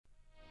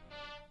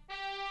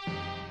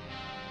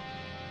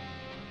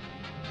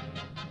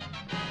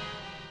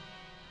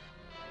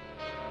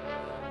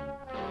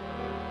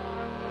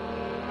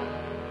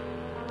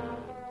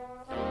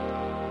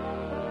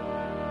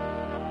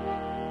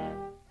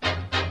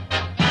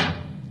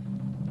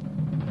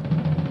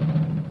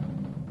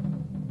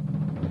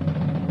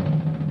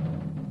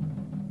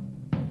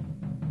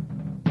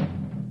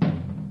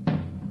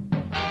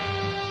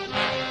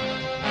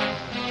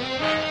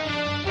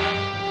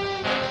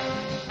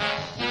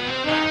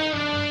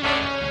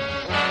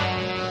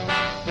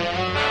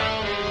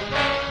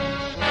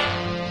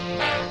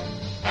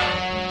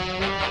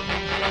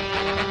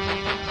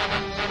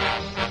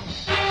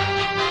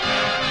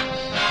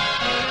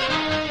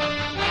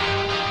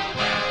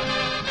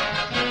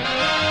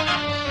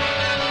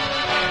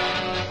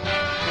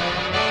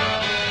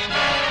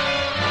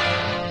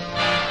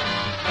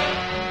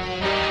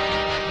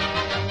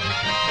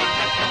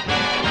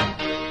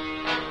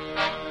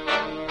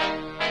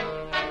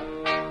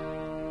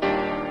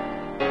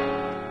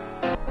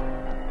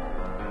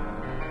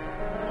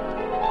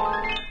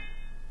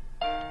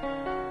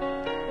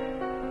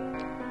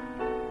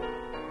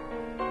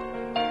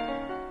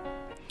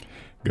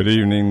Good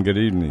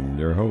evening.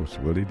 Your host,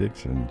 Willie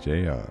Dixon,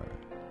 Jr.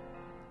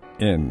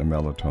 in the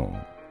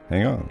Mellotone.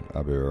 Hang on,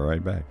 I'll be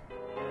right back.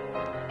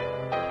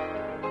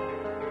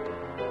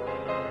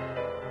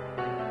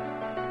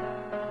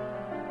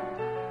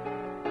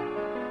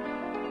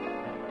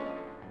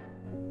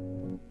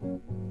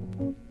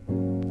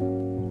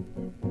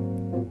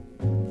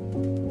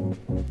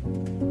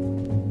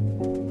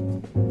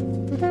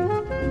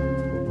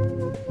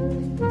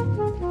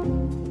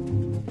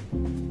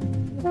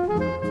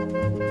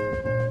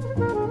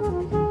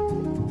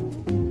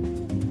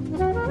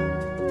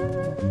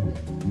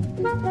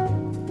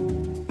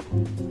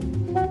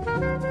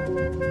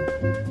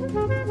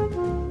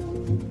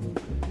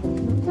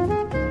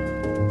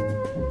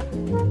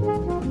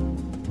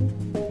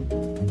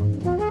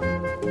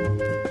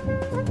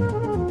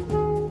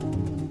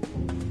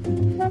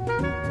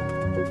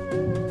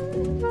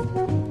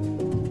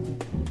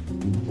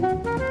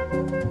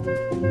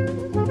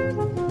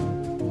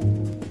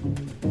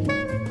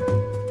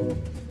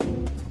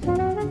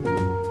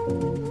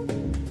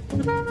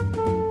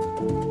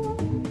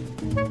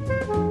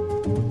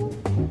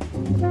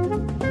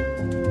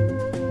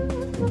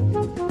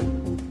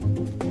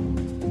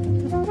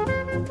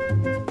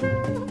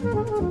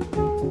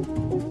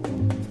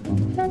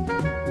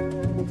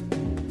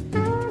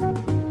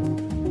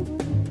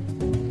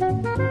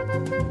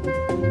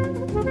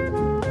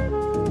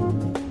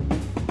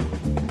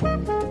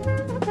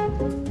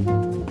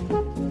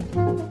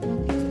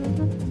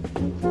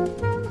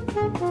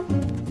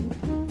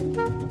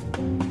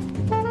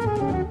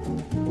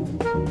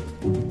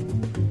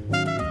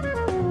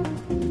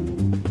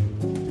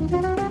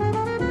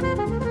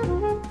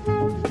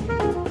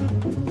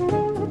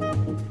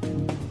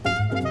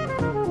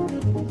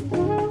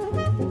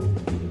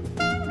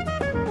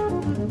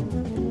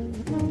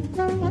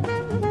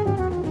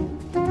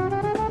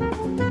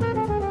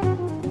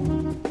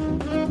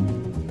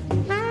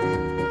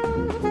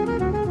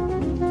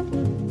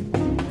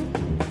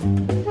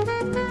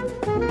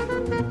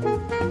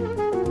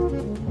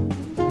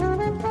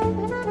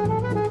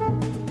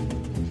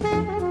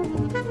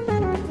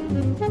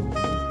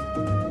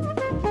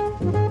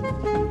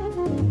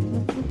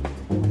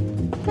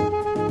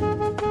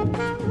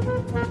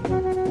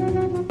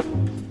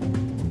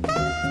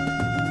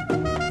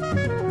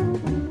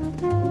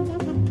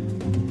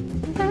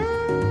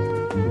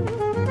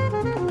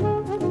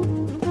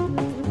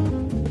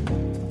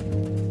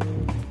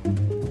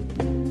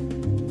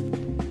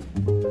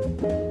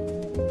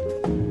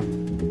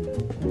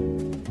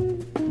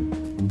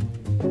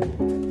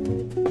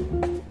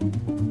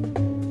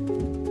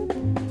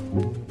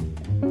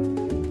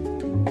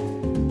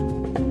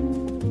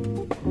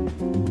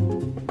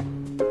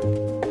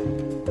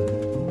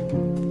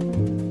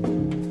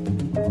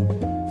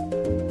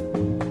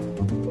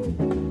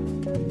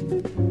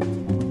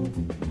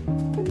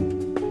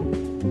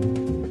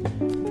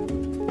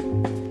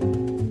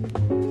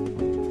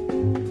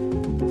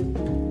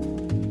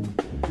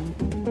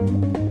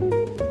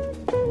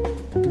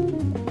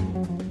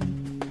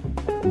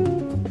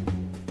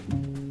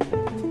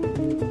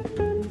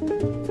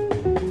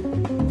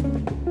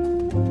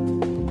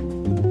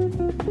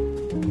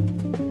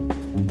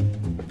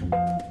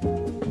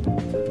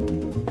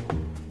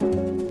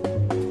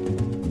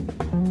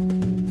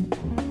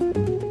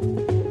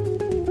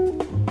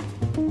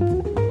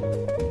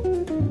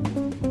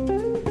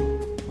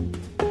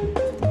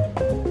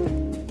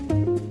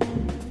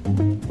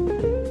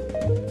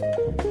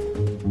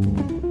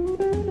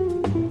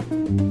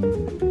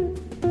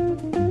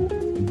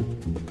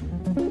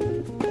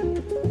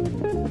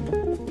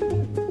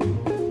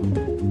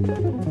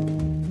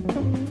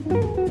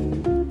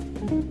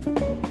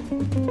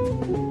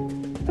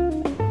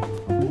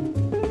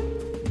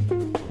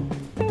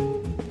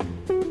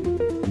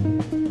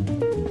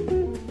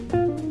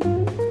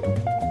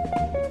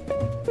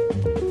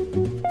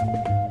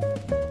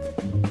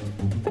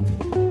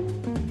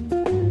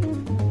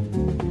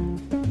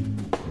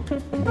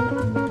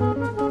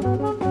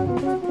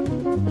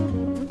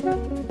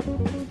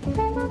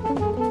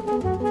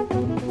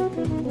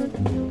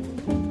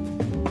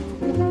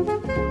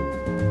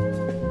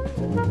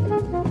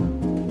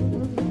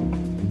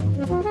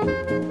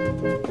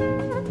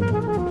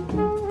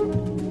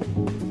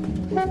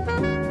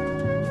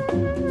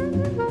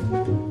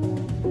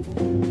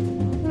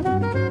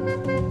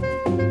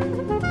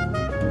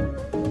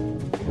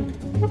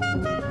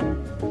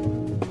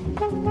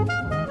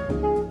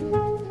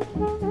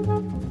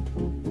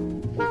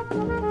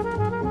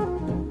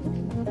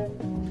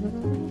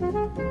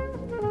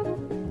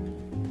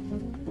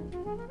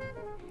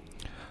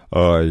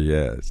 Oh,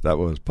 yes, that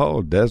was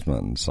Paul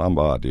Desmond,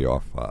 Samba de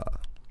Orfa.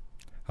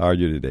 How are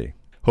you today?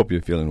 Hope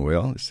you're feeling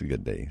well. It's a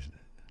good day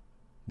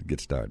to get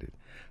started.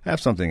 I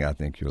have something I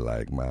think you'll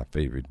like, my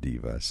favorite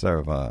diva,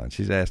 Sarah Vaughan.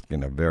 She's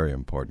asking a very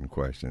important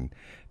question,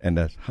 and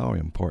that's how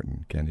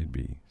important can it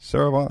be?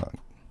 Sarah Vaughan.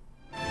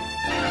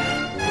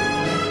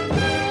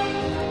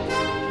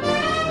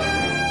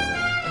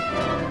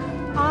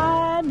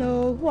 I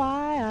know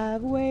why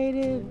I've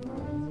waited,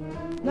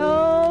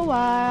 know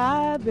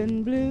why I've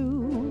been blue.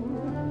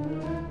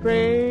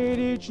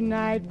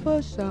 night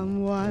for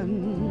someone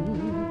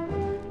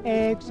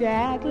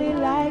exactly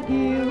like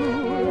you.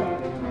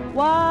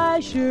 Why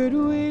should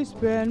we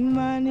spend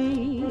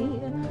money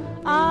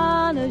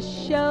on a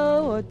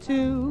show or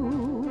two?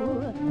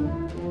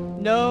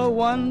 No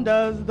one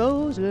does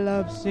those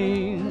love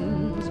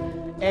scenes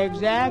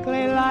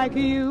exactly like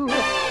you.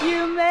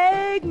 You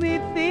make me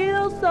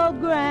feel so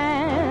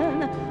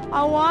grand.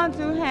 I want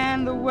to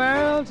hand the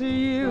world to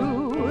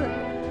you.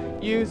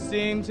 You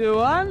seem to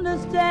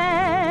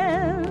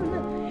understand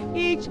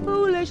each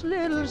foolish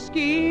little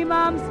scheme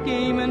I'm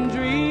scheming,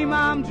 dream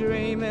I'm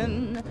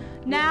dreaming.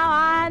 Now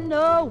I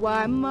know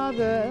why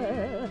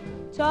Mother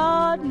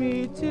taught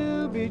me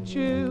to be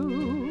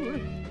true.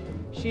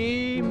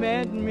 She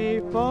meant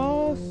me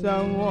for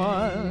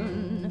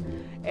someone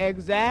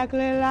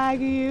exactly like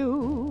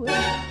you.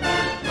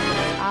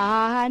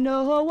 I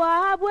know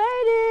why I've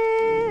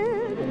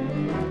waited,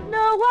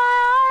 know why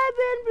I've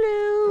been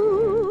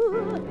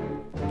blue.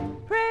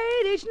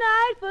 Prayed each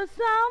night for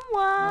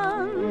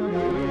someone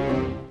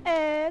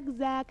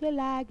exactly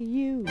like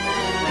you.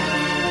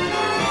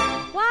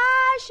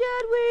 Why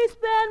should we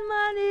spend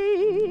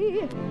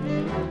money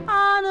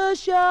on a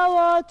show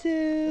or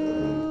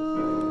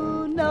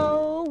two?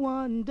 No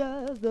one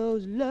does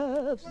those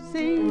love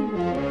scenes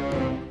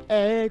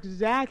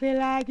exactly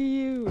like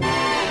you.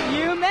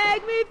 You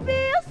make me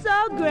feel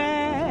so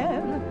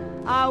grand.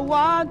 I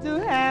want to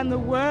hand the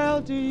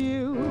world to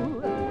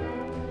you.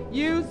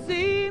 You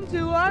seem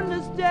to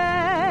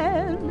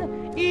understand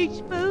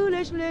each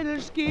foolish little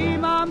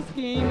scheme I'm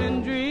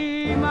scheming,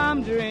 dream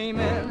I'm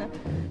dreaming.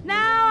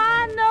 Now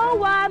I know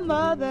why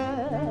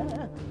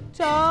Mother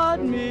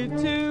taught me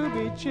to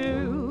be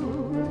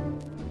true.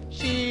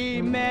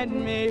 She meant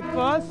me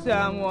for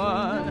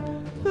someone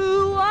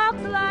who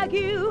walks like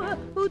you,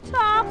 who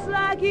talks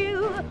like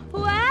you,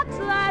 who acts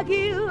like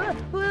you,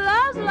 who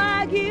loves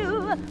like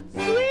you.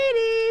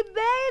 Sweetie,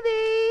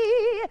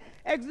 baby,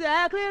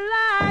 exactly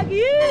like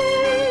you.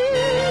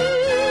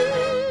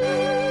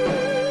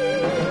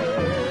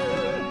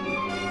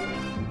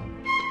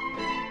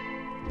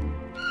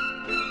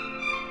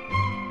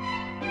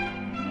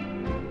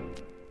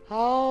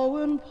 How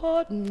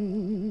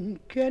important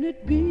can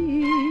it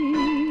be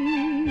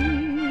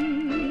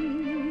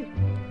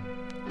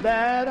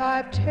that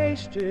I've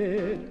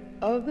tasted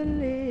of the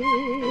lips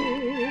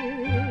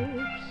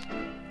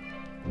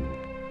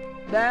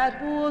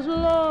that was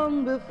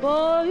long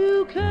before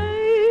you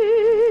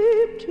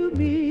came to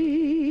me,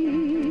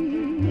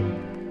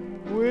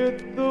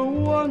 with the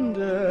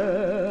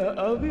wonder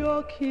of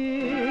your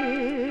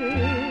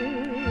kiss.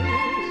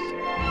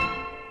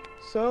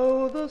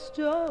 So the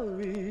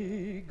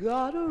story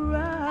got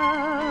around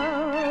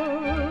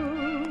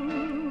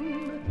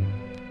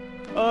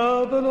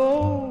of an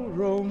old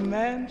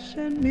romance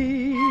and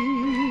me,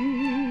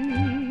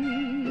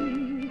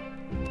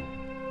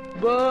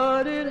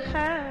 but it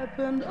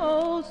happened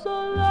oh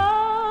so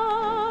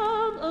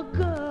long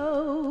ago.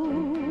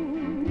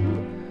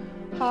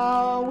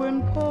 How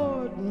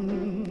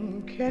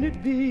important can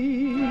it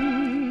be?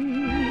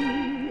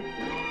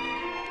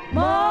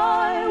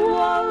 Mine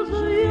was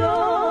a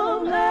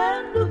young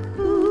and a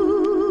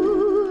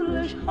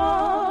foolish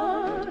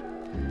heart,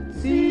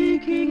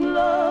 seeking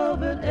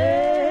love at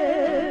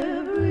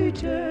every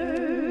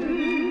turn.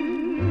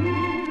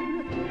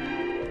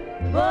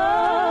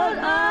 But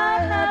I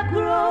have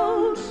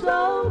grown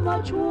so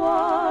much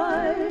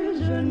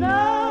wiser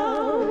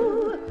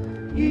now,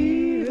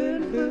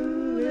 even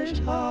foolish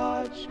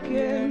hearts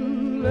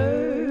can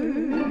learn.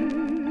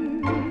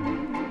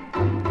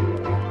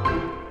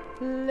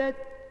 Let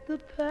the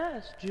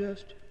past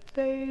just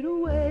fade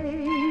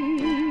away.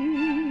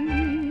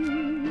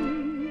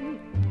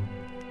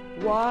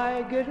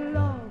 Why get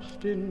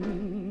lost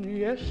in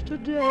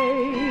yesterday?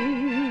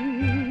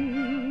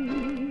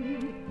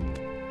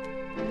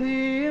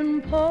 The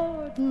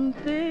important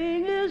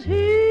thing is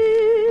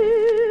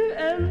here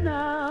and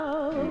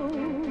now,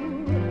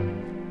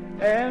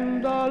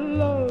 and our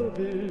love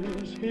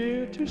is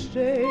here to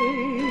stay.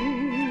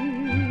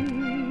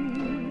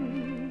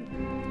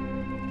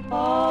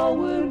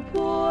 How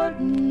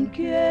important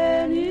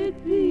can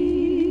it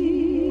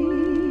be?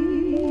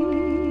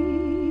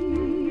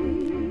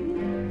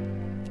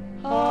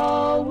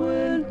 How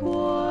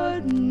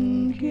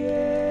important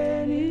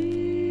can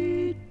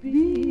it be?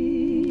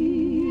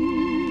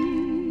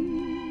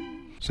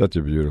 Such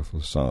a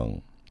beautiful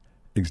song.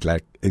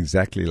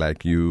 Exactly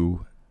like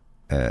you,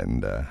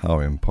 and how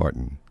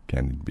important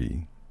can it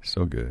be?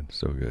 So good,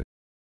 so good.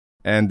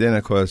 And then,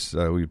 of course,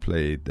 we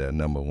played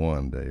number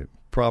one,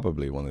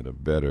 probably one of the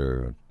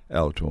better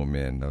alto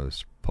men,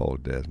 was Paul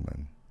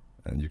Desmond.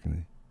 And you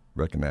can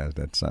recognize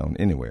that sound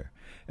anywhere.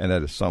 And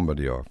that is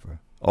Somebody Offer.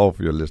 All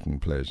for your listening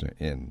pleasure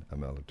in a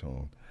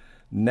Mellotone.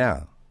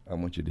 Now, I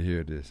want you to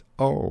hear this,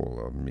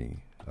 All of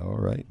Me. All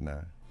right,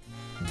 now.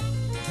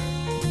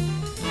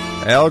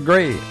 Al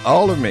Gray,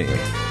 All of Me.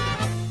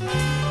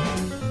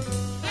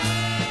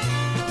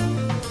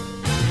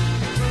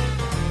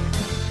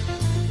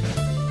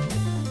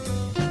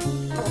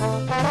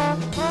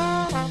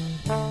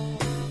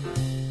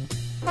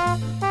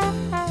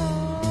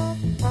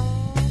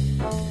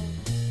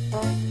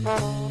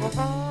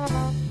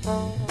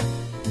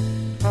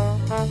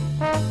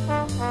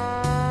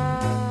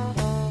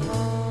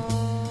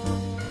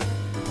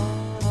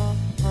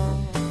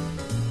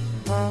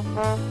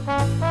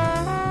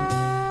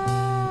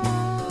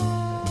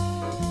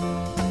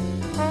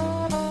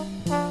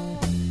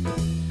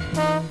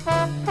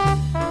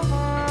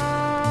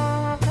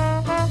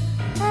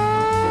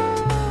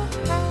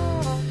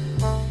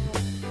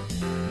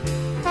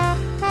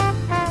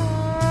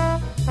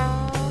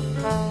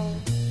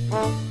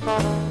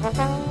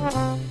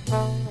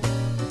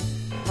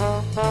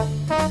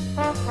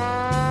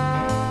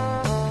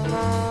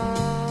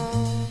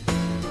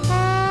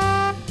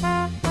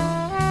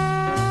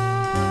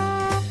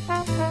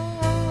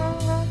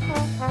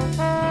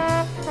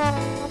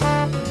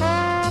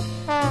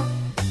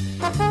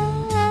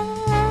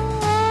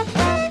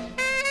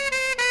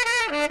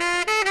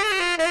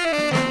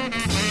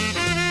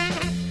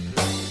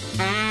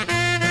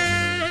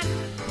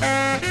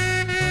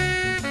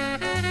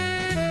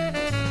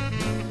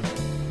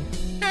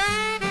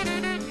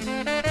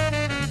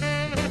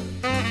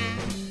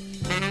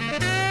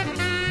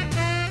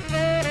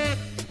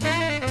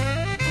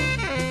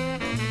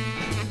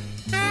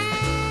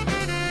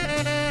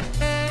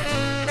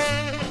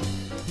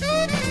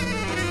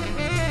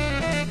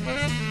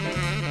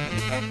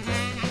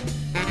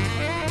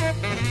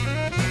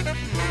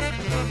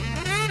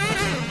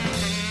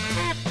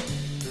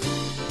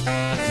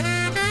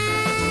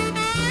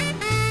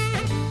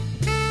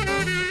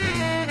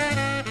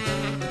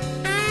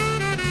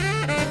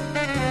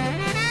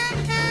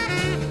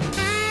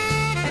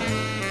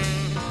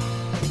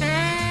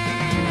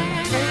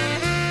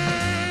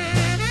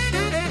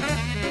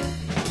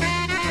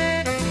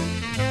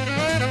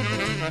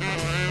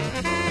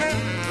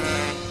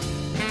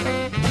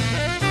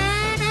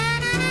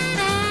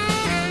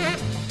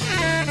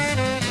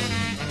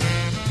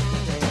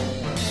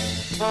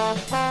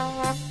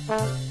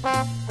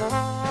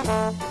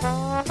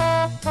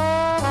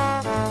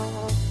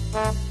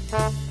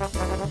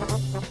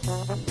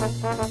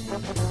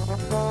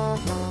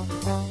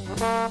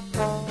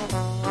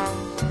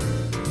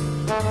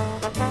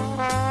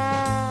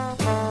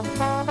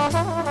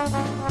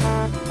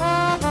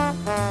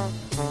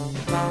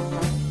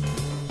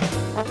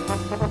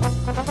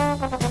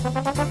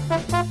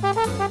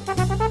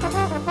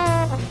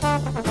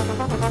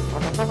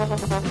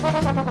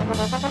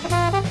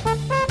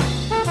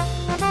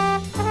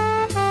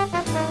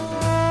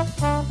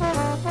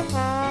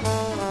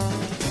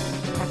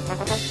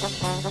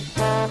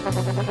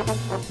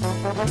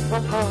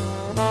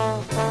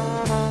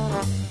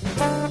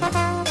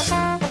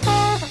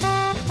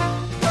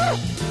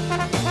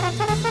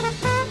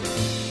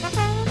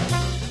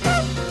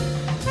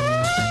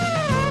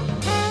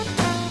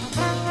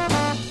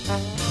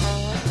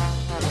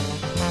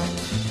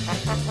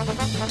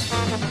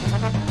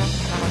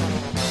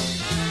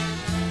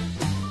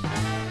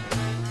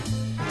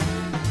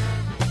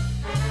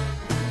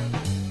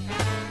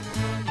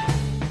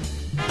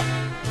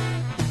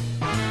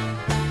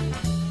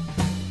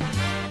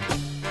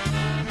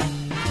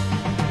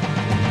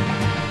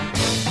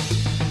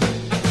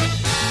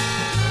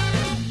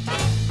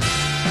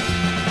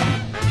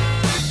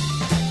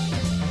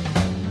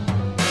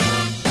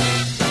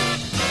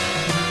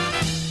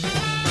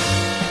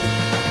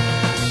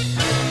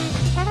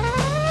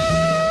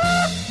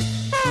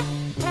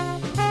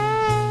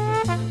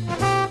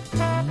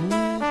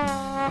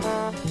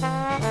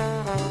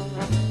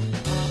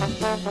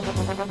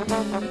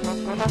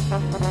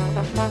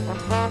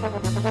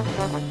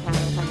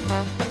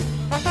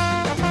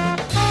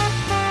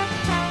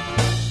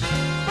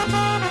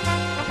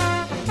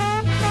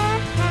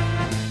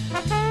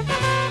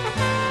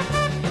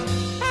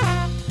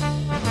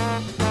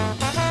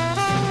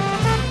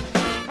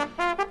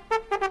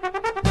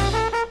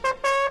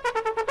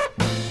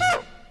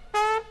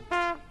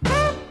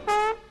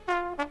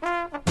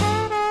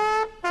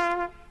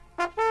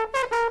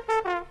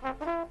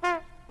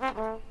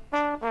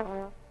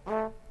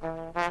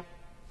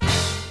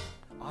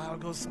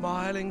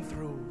 Smiling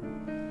through,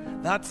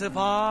 that's if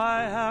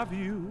I have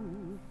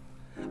you.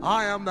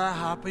 I am the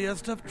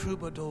happiest of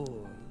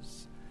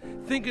troubadours,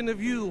 thinking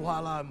of you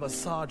while I'm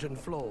massaging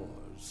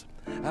floors.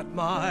 At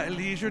my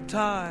leisure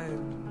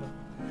time,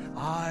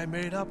 I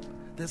made up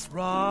this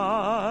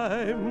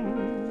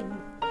rhyme.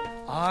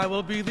 I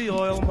will be the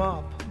oil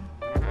mop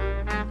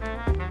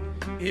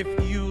if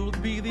you'll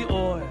be the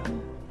oil.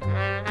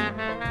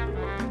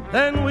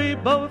 Then we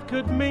both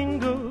could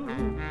mingle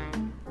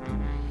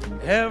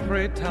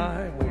every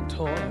time we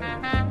toy.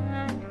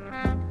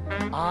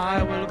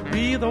 I will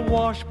be the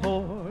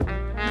washboard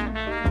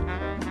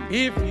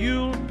if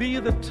you'll be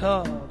the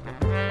tub.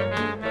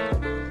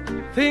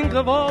 Think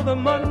of all the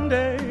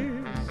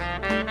Mondays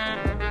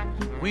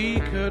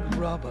we could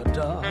rub a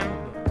dub.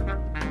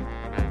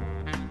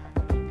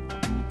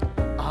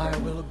 I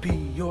will be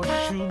your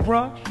shoe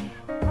brush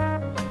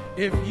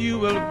if you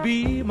will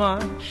be my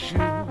shoe.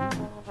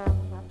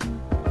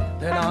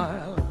 Then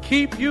I'll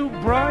keep you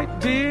bright,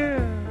 dear,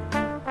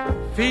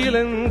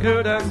 feeling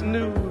good as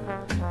new.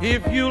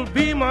 If you'll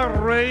be my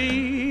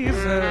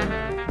razor,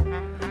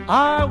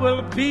 I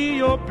will be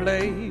your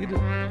blade.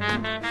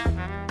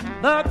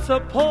 That's a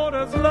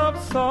porter's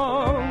love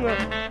song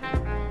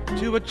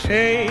to a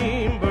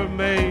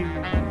chambermaid.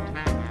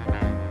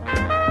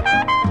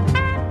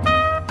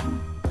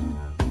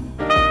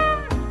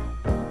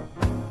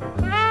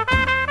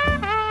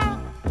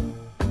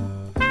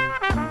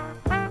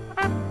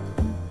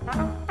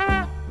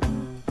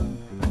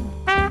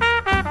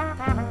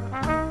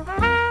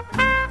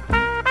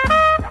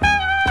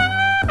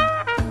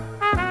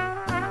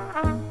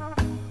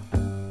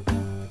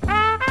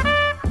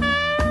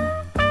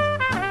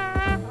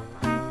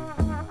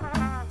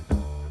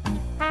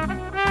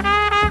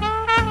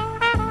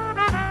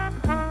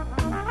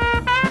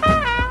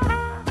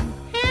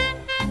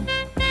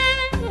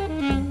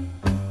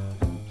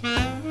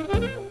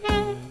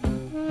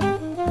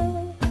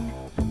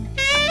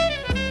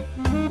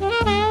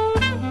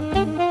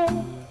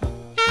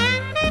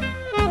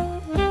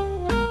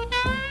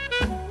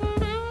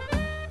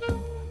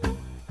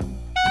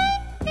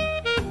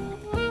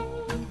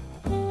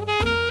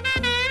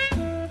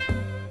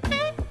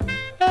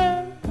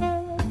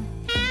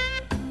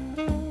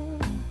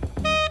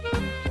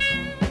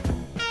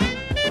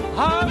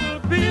 I will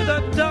be the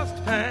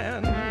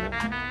dustpan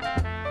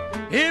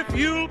if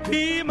you'll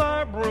be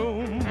my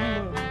broom.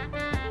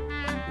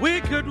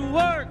 We could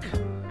work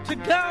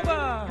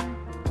together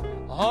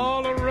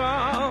all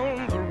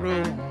around the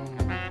room.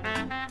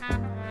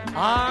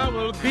 I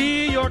will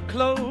be your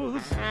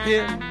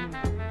clothespin,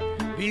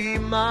 be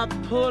my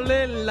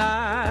pulley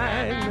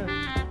line.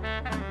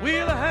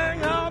 We'll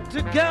hang out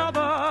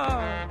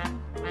together,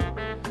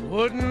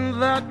 wouldn't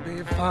that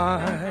be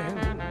fine?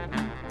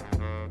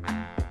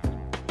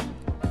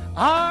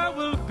 I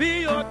will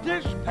be your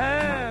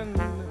dishpan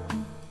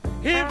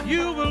if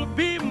you will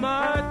be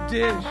my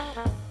dish.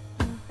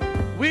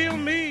 We'll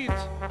meet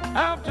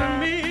after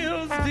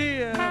meals,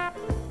 dear.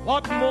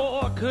 What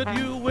more could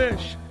you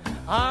wish?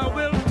 I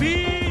will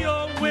be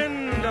your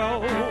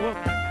window,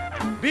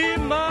 be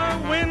my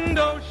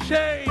window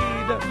shade.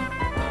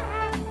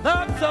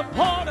 That's a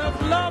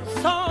porter's love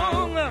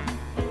song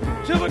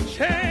to a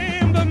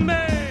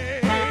chambermaid.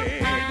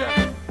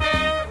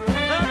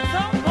 That's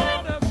a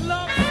porter's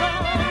love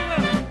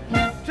song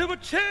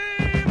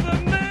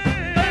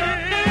chambermaid.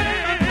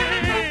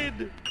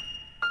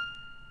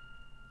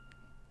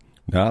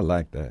 Now, I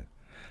like that.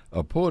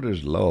 A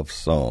porter's love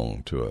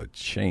song to a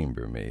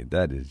chambermaid.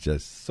 That is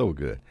just so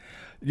good.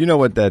 You know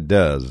what that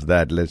does?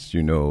 That lets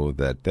you know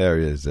that there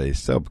is a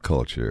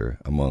subculture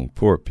among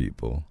poor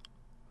people,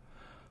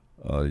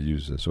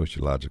 use a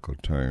sociological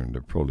term,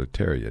 the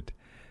proletariat,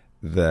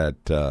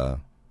 that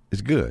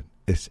is good.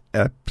 It's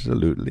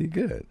absolutely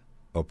good.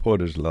 A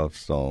porter's love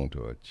song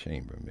to a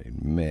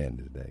chambermaid. Man,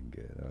 is that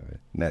good. All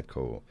right. Nat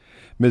Cole.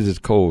 Mrs.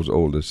 Cole's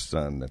oldest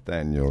son,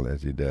 Nathaniel,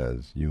 as he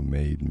does, You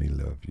Made Me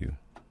Love You.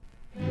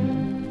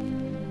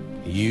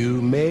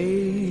 You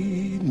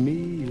made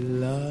me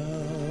love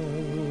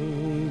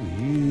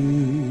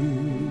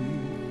you.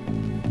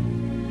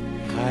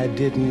 I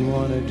didn't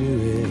want to do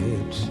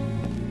it.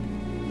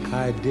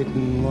 I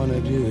didn't want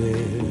to do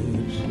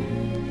it.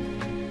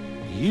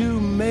 You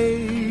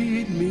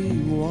made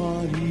me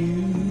want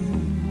you.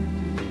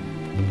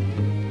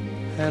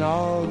 And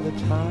all the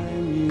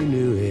time you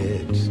knew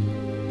it.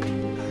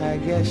 I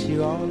guess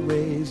you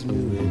always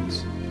knew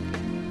it.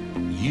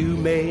 You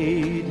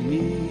made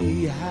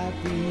me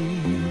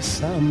happy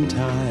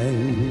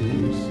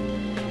sometimes.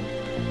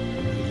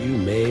 You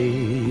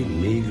made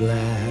me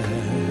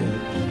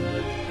glad.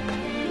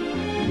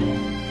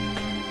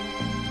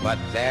 But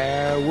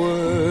there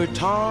were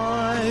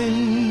times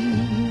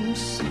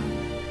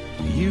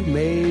you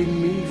made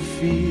me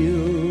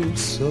feel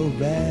so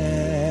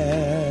bad.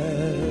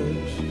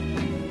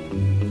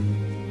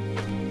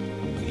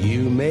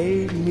 You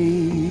made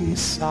me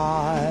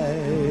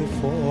sigh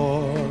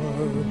for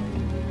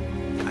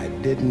I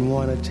didn't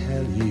want to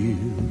tell you,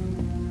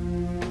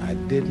 I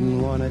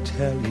didn't want to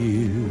tell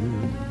you.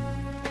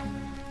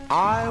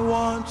 I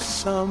want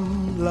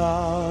some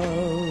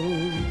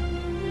love,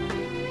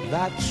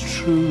 that's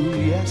true,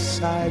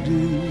 yes I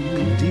do,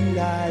 indeed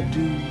I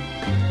do,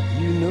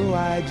 you know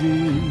I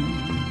do.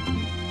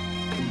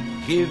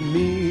 Give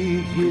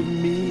me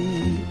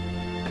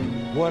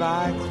what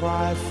I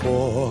cry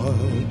for.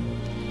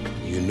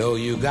 You know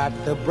you got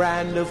the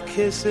brand of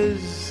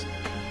kisses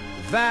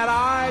that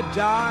I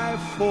die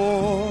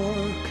for.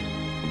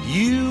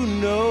 You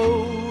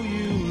know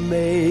you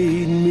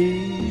made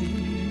me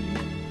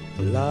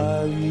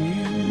love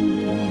you.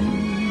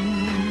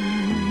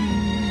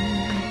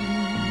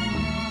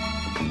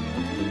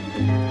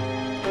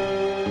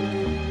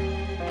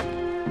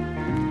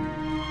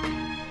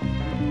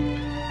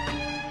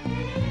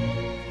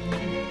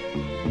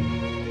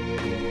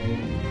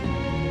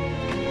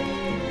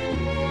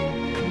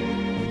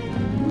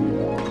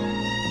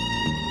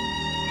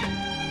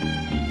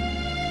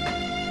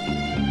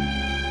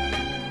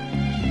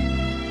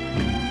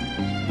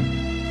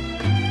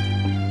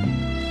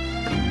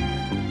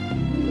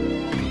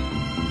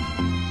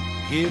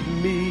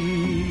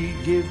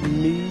 Give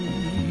me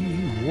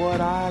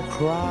what I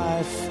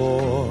cry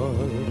for.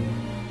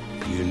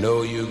 You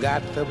know you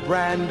got the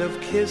brand of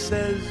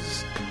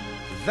kisses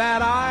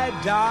that I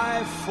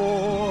die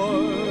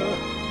for.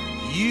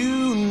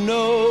 You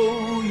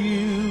know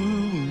you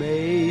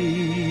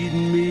made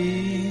me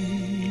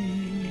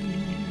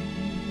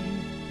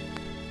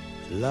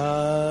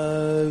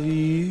love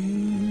you.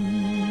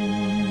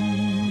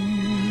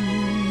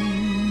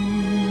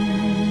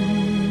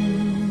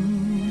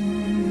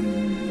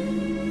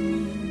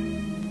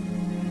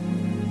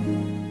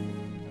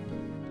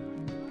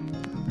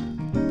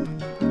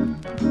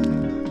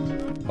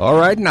 All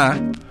right now.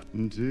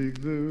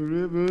 Take the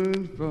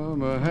ribbon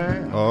from her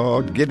hair.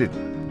 Oh, get it.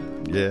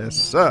 Yes,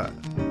 sir.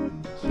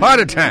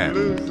 Party time.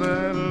 Loose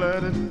and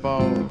let it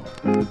fall.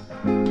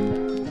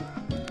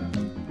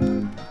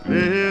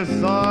 Lay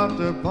soft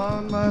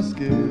upon my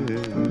skin,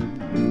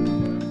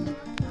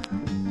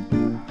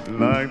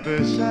 like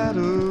the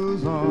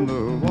shadows on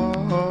the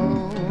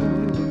wall.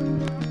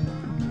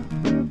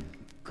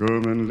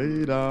 Come and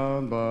lay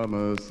down by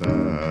my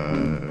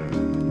side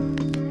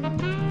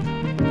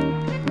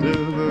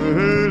till the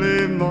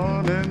early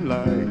morning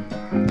light.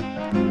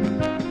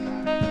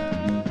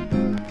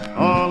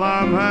 All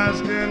I'm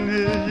asking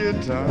is your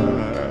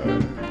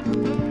time.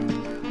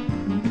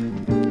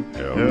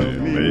 Help me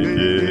make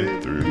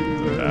it through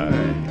the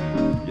night.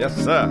 Yes,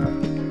 sir.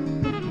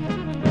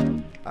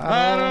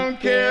 I don't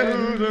care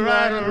who's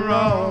right or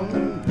wrong.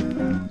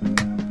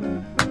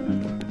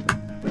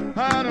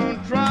 I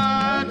don't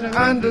try to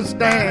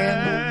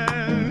understand.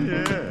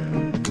 Yeah.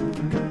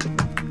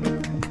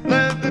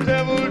 Let the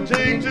devil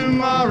take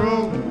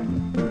tomorrow.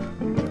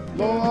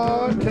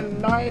 Lord,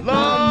 tonight I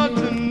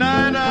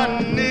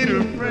need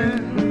a friend.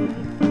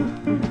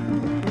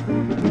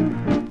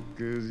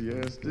 'Cause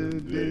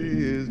yesterday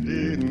is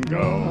dead and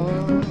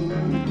gone.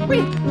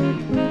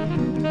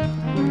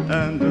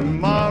 And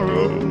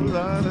tomorrow's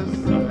out of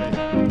sight.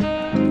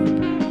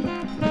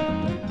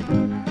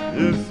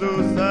 It's so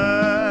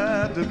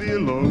sad to be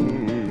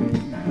alone.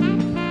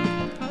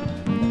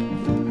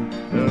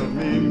 Help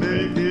me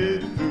make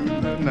it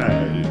through the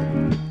night.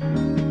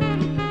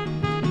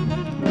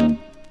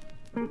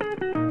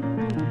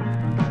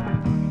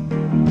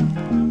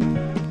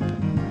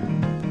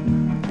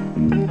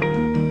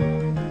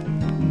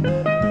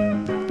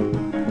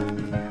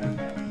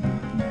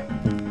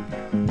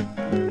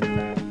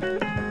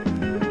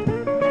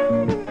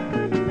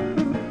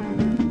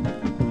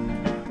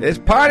 It's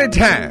party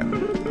time.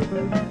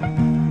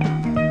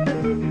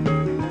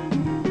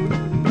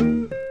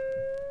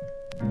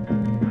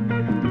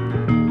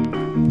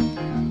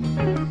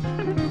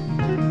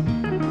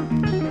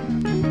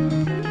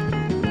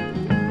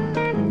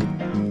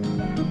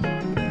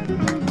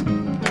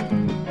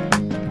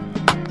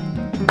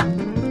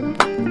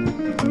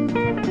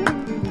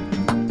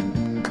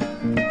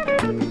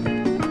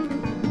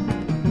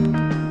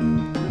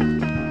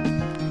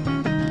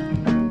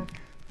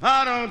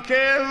 I don't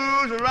care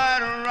who's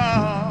right or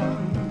wrong.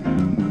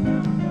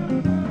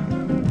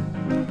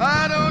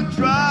 I don't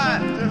try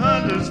to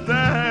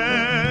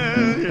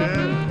understand,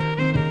 yeah.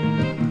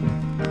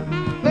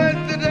 Let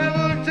the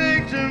devil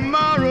take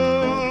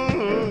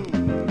tomorrow.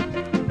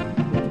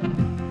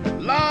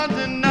 Lord,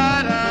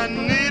 tonight I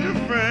need a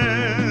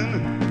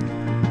friend.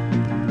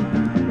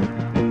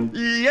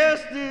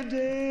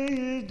 Yesterday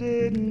is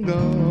dead and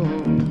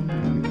gone,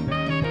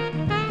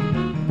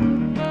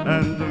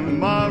 and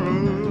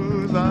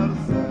tomorrow's out of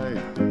sight.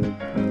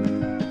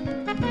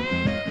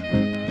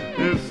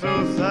 It's so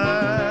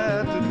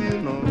sad to be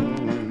alone.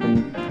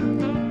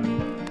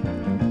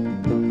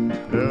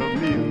 Help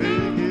me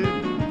make it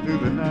through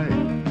the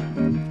night.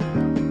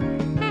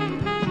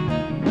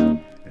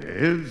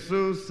 It's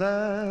so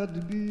sad to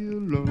be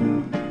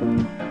alone.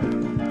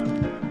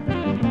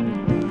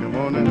 Come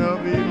on and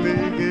help me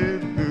make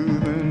it through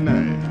the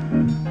night.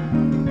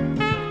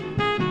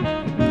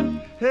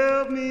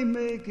 Help me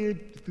make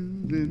it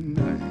through the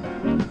night.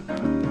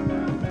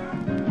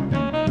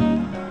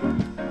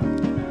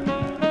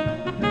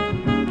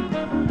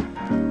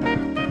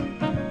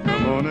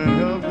 Come on and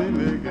help me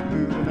make it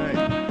through the night.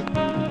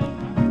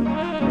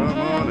 Come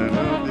on and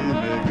help me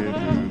make it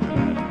through the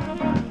night.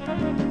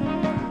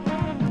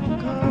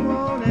 Come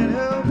on and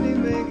help me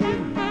make it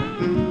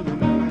through the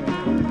night.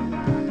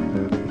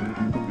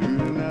 Through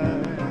the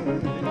night.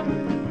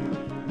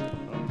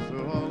 I'm so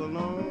all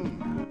alone.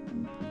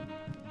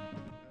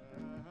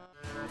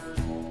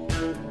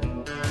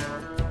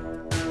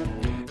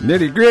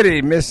 Nitty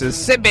Gritty,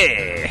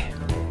 Mississippi.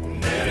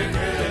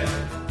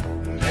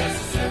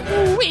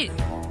 Ooh-wee.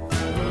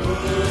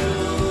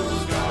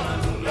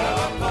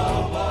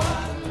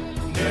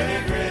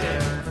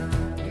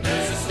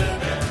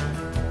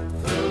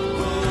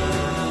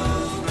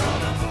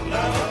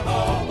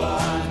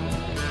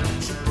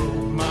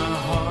 My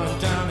heart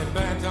down in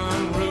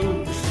Baton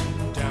Rouge,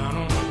 down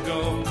on the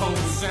Gulf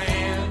Coast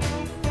sand.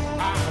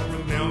 I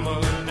remember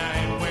the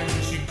night when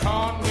she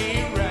caught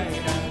me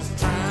right. I was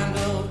trying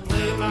to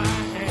play my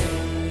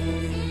hand.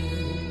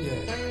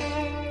 Yeah.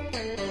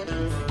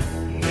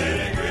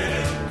 Nitty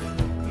gritty,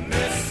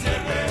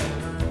 Mississippi.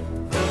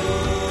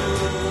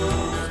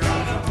 Who's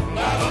gonna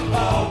love a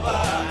poor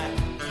boy?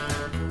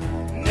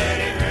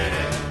 Nitty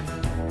gritty,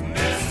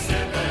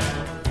 Mississippi.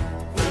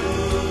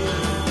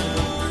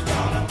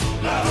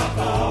 Love a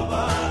poor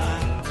boy.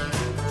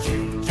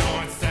 Juke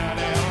joints out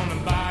there on the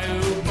Bayou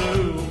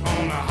Blue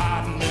on a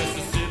hot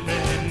Mississippi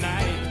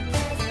night.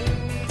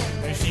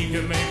 And she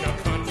could make a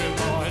country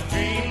boy's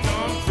dream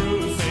come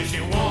true. Say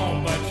she won't,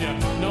 but you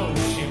know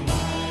she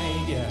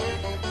might, yeah.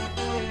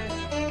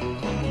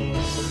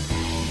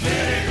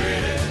 Nitty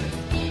gritty,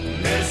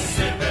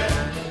 Mississippi.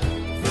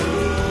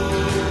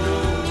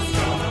 Who's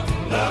gonna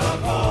love a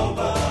poor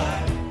boy?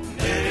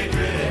 Nitty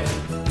gritty,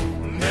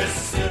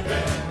 Mississippi.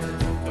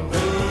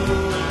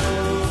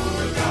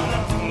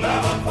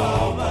 Love a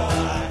poor boy.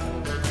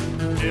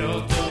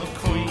 Delta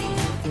Queen,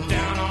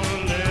 down on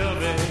the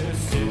levee,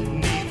 sitting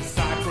neath the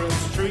cypress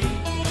tree.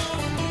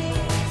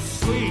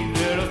 Sweet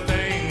little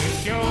thing,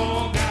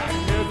 sure got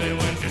heavy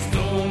when she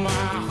stole my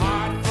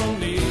heart from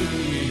me.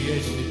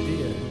 Yes, she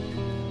did.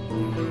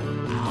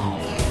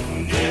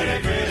 Nitty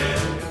gritty,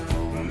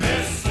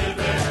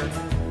 Mississippi.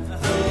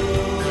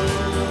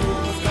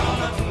 Who's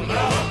gonna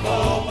love a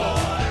poor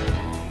boy?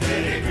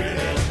 Nitty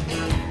gritty,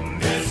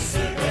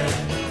 Mississippi.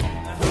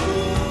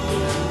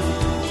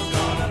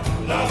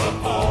 Love a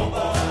poor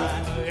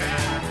boy,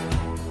 yeah.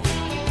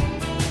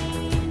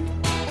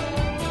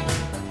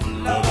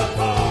 Love a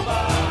poor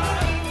boy.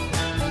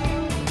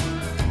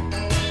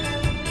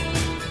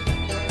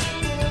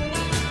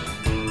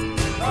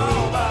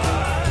 Poor boy.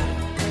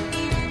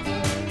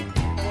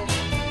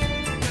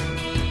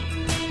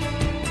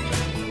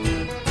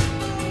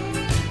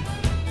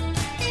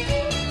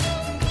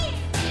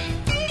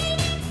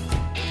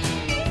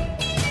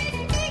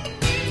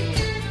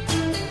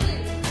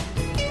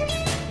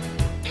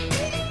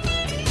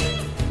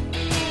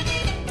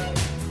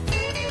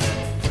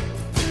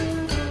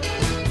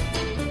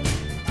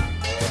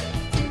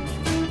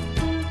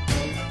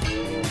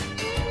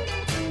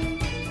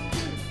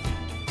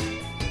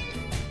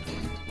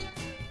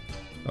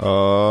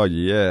 Oh,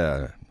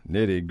 yeah.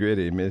 Nitty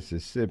Gritty,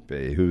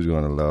 Mississippi. Who's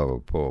going to love a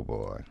poor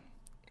boy?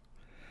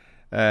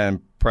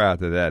 And prior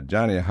to that,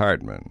 Johnny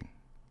Hartman,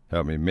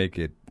 Help Me Make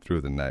It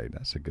Through the Night.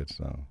 That's a good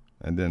song.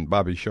 And then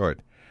Bobby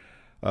Short,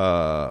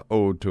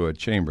 Ode to a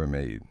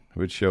Chambermaid,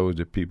 which shows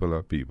that people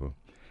are people.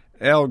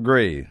 Al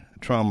Gray,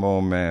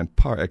 trombone man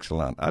par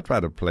excellence. I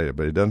try to play it,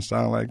 but it doesn't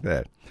sound like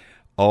that.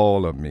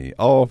 all of me,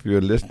 all for your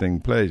listening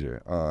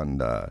pleasure on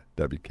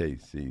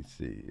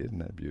WKCC. Isn't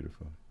that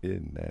beautiful?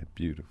 Isn't that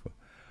beautiful?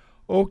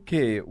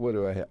 Okay, what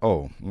do I have?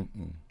 Oh,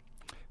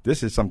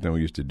 this is something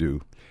we used to do.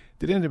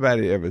 Did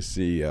anybody ever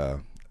see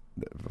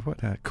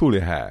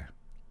Coolie High?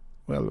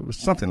 Well, it was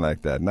something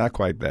like that. Not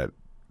quite that.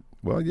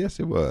 Well, yes,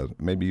 it was.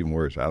 Maybe even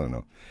worse. I don't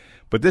know.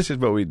 But this is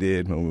what we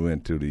did when we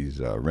went to these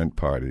rent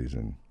parties,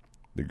 and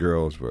the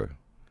girls were,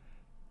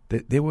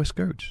 they wore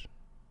skirts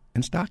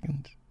and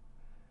stockings,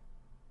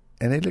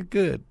 and they looked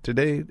good.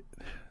 Today,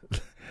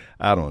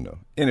 I don't know.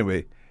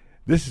 Anyway,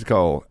 this is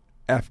called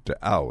After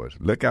Hours.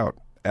 Look out,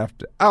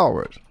 After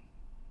Hours.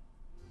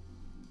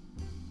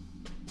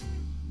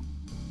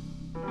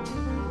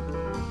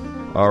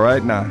 All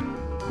right, now.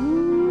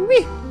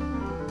 Wee.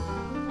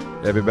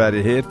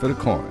 Everybody head for the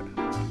corner.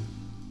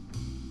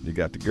 You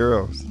got the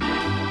girls.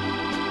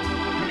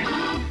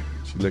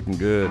 She's looking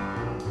good,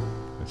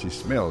 and she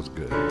smells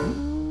good.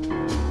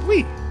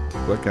 Wee.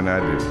 What can I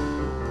do?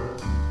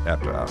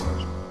 After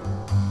Hours.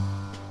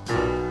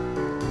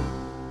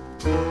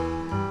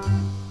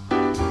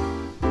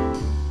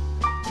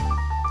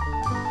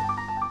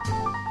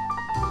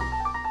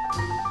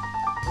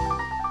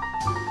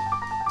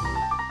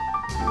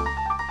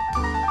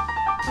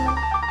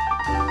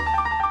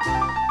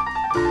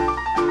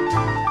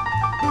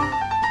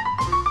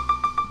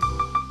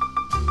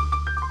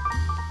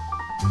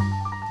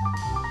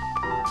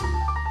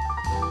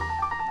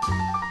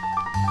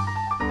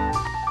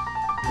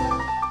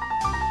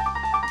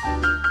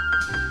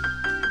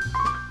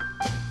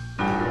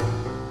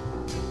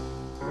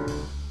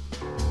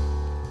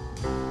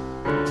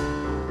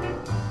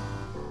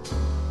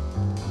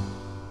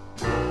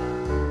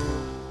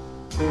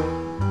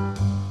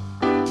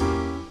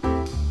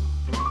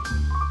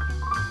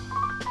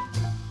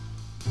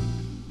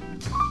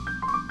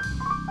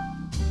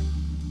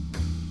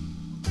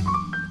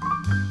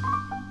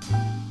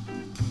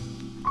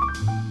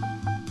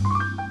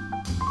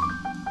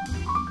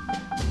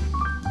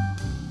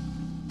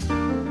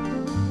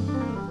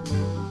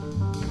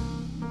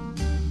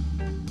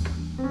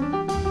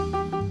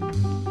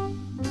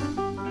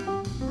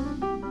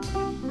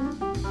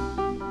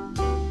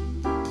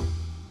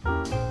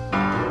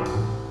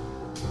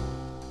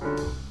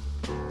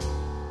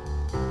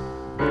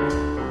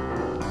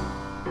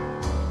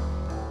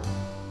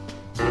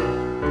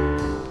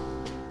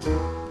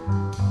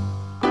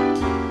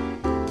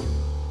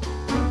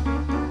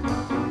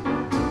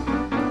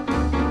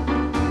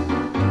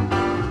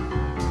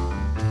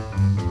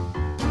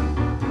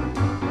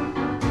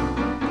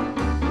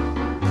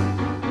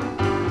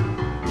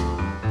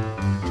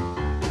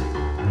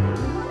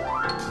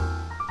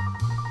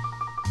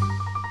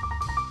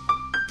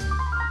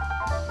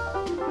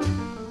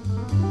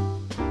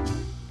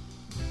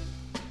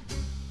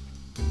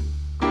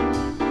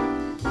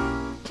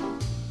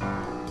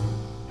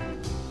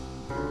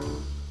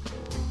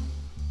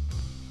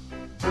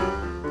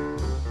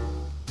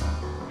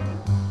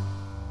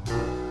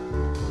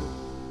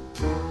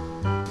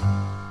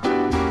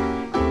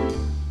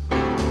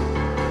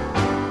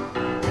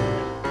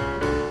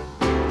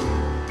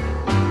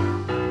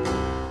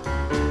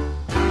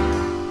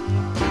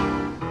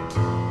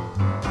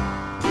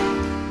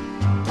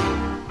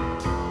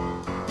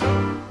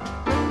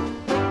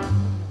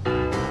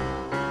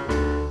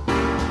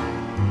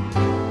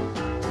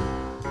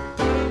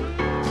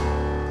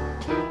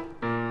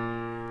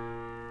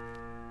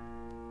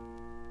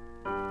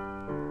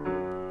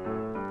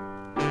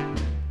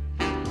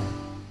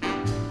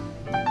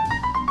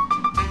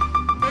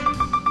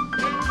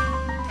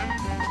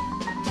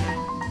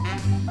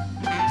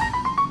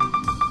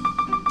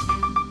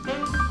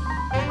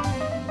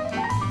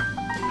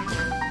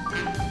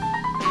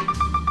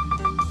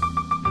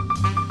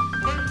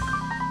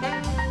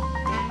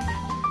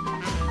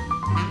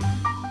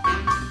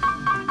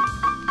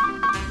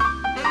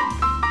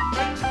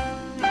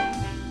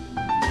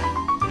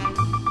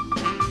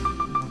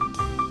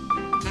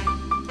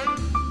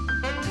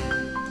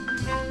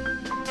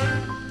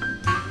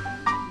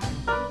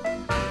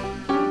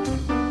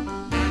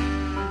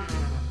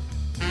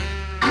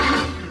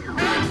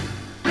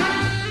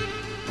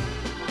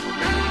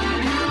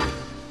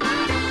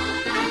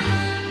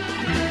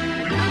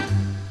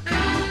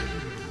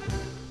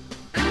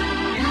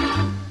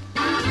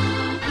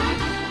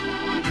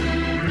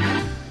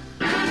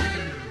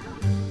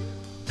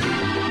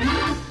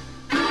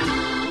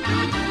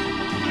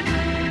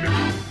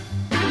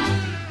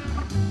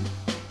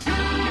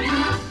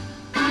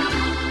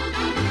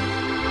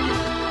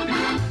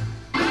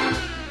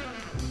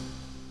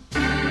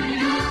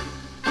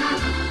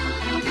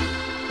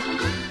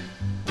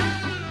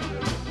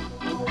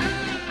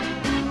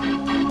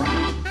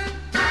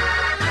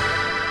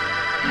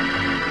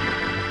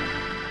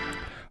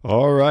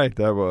 All right,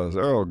 that was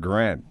Earl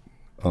Grant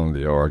on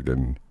the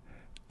organ,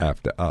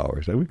 After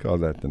Hours. We call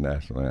that the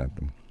national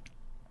anthem.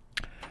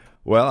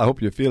 Well, I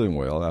hope you're feeling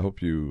well. I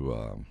hope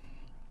you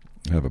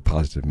have a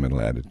positive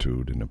mental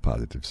attitude and a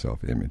positive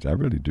self-image. I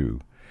really do.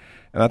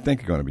 And I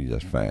think you're going to be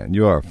just fine.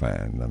 You are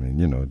fine. I mean,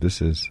 you know,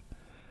 this is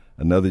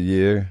Another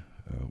year.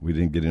 We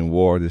didn't get in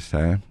war this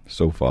time,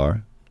 so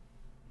far.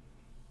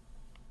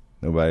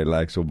 Nobody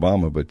likes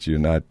Obama, but you're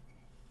not.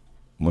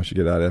 Once you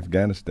get out of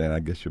Afghanistan,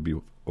 I guess you'll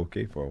be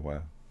okay for a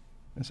while.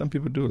 And some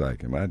people do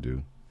like him. I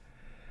do.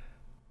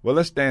 Well,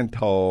 let's stand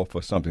tall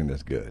for something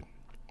that's good.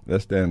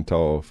 Let's stand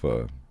tall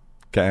for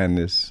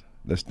kindness.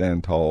 Let's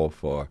stand tall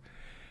for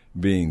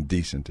being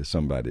decent to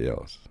somebody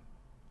else.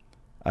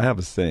 I have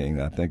a saying,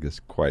 I think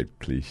it's quite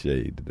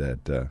cliched,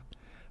 that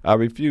I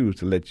refuse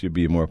to let you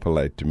be more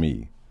polite to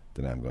me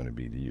than I'm going to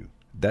be to you.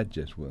 That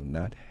just will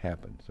not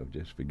happen, so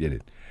just forget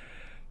it.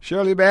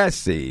 Shirley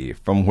Bassey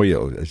from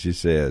Wheels, as she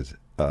says,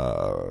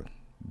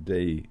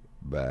 day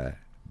by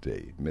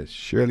day. Miss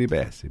Shirley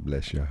Bassey,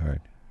 bless your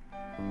heart.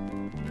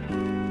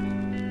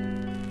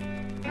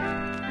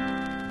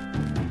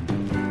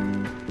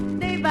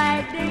 Day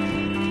by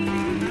day,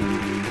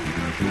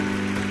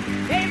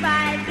 day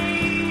by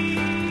day.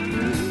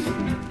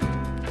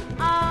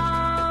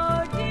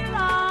 Oh, dear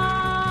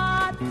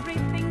Lord,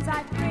 three things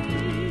I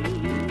pray: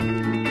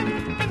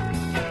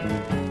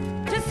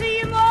 to see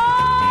you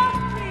more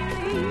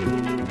clearly,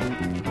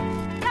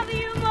 love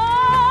you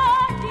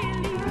more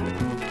dearly,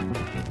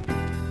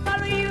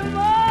 follow you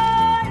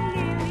more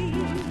nearly,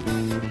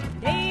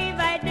 day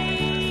by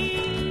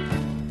day,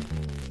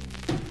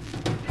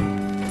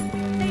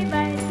 day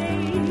by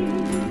day,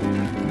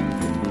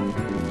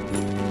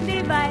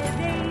 day by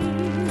day.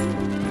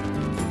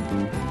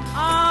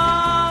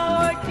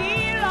 Oh,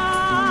 dear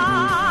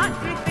Lord,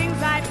 three things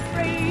I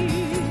pray: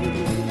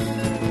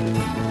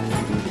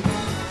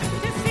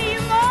 to see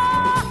you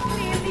more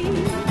clearly,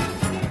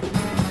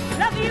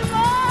 love you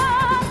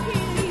more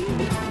dearly,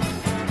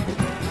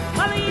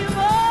 follow you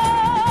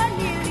more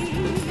nearly,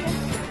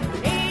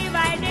 day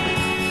by day,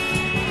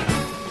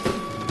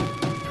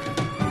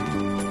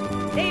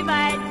 day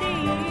by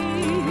day,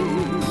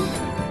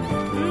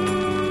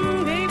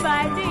 day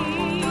by day.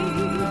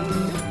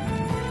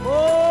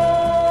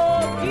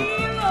 Oh,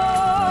 dear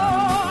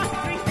Lord,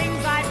 three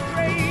things I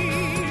pray: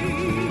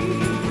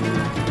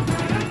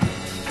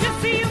 to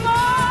see you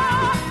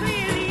more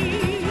clearly,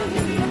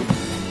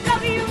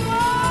 love you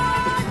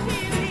more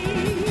dearly,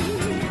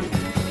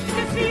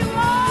 to see you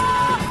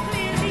more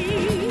clearly,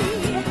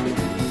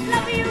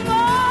 love you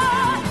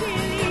more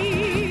dearly,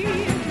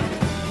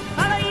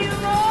 follow you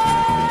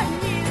more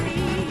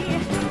nearly,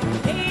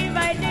 day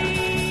by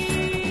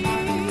day,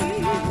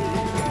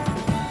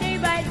 day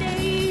by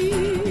day,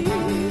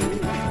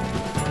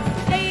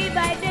 day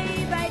by day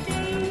by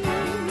day,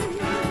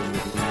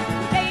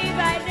 day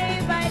by day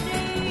by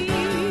day,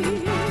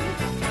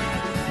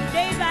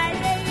 day by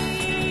day.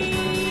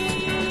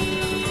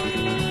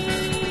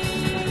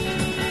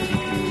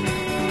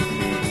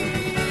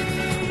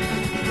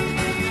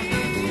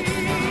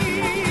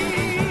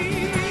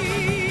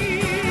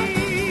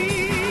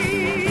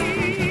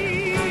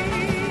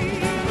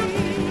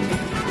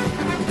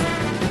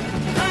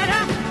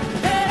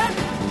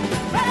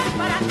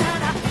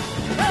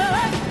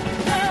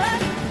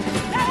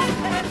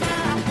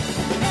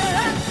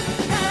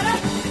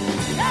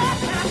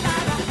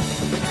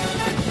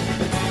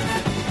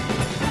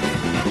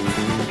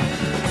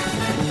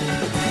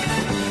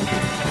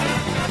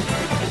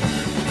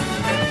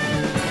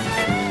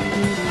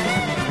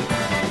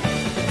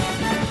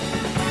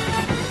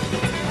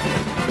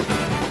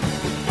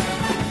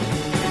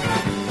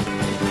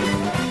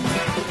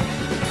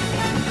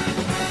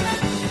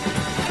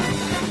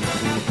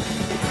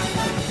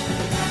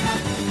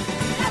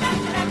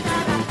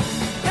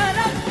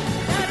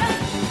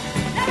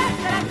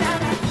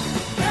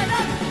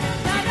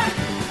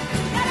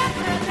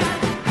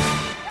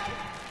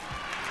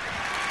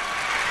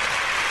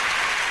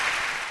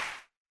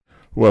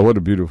 Well, what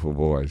a beautiful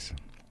voice.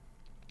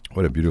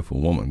 What a beautiful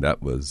woman.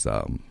 That was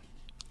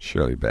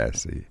Shirley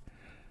Bassey,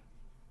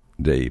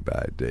 Day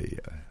by Day.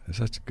 It's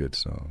such a good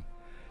song.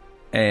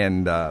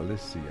 And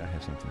let's see, I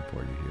have something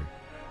for you here.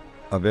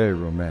 A very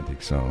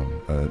romantic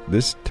song.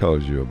 This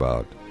tells you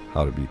about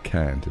how to be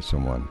kind to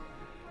someone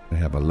and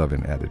have a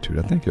loving attitude.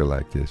 I think you'll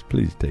like this.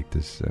 Please take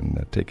this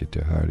and take it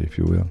to heart, if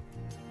you will.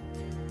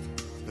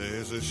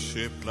 There's a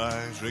ship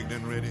lies rigged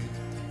and ready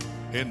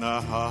in the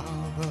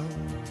harbor.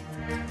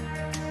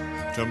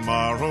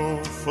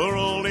 Tomorrow for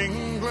old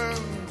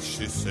England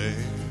she sails,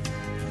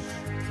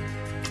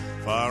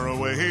 far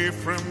away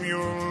from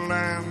your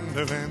land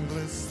of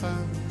endless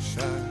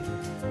sunshine,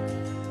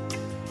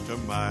 to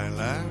my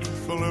land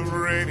full of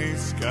rainy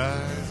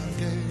skies and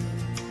gales.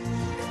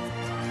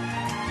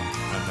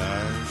 And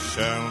I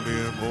shall be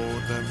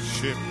aboard that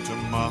ship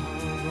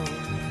tomorrow,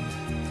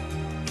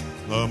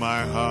 though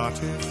my heart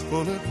is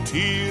full of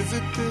tears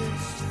at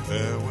this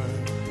farewell.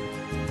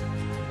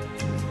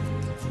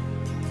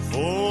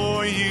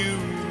 For you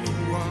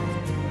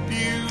are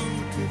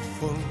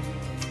beautiful,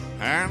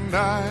 and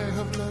I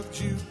have loved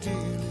you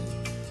dearly,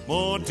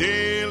 more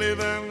dearly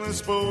than the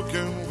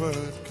spoken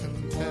word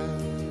can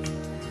tell.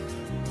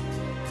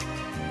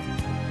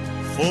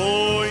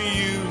 For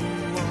you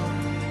are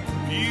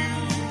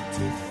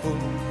beautiful,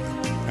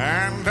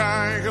 and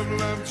I have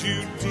loved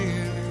you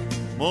dearly,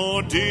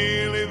 more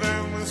dearly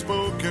than the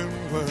spoken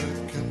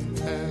word can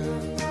tell.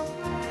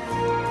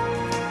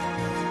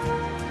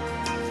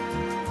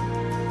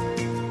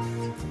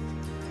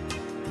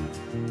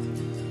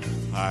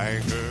 I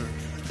heard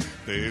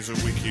there's a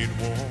wicked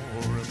war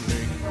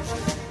ablaze,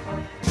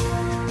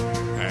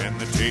 and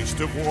the taste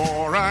of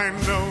war I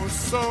know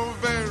so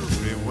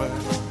very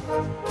well.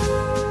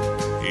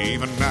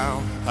 Even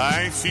now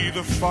I see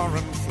the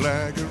foreign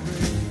flag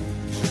arrays,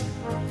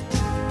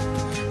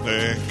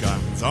 their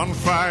guns on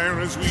fire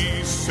as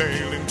we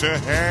sail into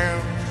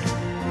hell.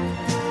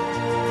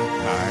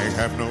 I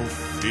have no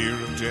fear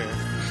of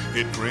death,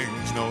 it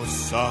brings no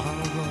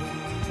sorrow,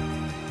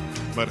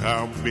 but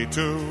how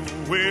bitter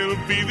will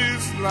be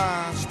this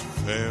last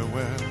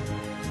farewell.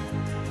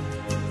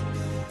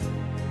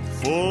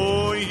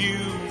 For you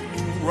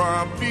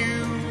are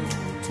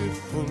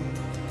beautiful,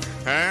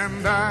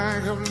 and I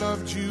have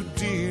loved you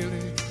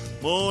dearly,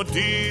 more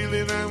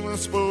dearly than the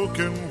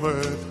spoken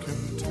word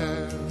can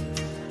tell.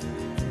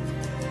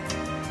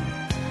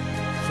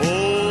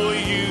 For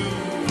you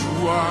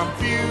are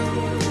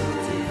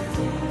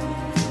beautiful,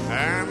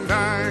 and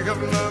I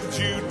have loved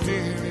you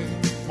dearly,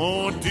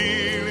 more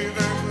dearly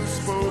than the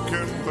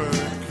spoken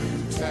word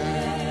can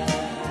tell.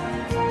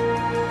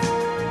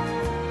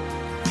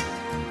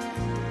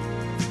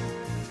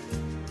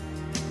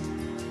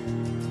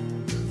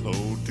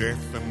 Though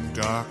death and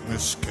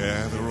darkness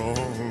gather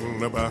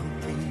all about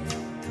me,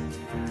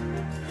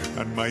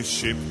 and my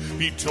ship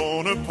be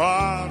torn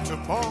apart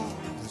upon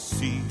the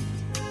sea,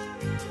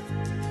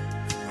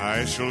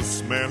 I shall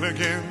smell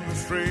again the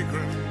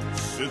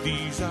fragrance of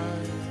these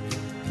eyes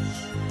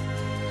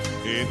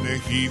in the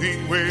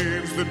heaving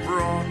waves that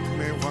brought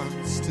me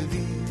once to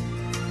thee.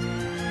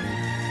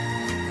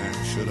 And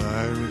should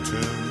I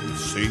return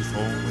safe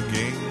home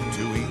again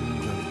to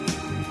England,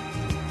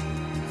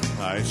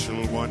 I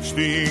shall watch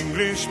the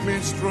English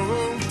mist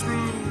roll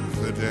through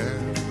the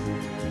dell.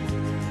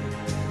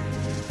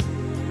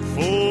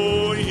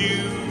 For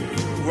you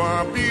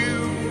are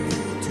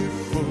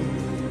beautiful,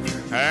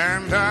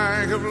 and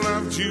I have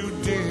loved you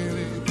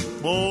dearly,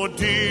 more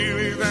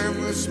dearly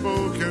than the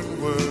spoken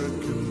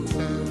word can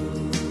tell.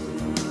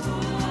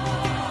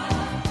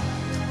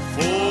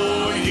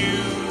 For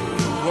you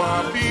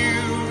are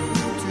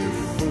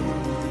beautiful,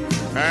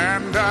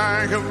 and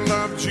I have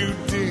loved you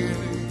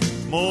dearly,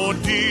 more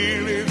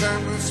dearly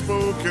than the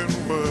spoken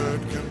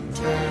word can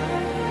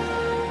tell.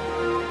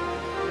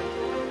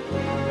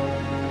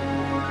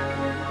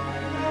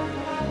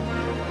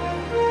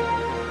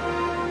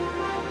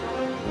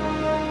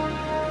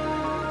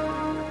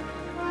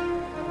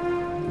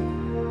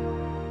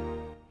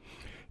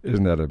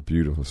 Isn't that a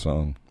beautiful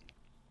song?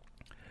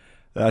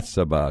 That's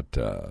about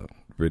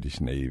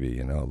British Navy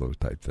and all those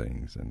type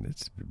things, and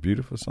it's a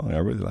beautiful song. I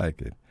really like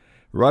it.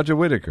 Roger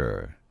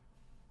Whittaker,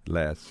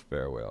 Last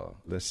Farewell.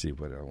 Let's see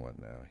what I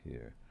want now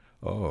here.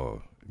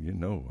 Oh, I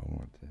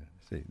want to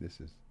see. This.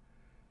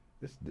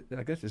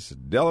 I guess it's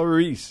Della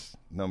Reese,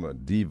 number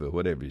Diva,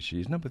 whatever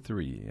she is, number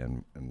 3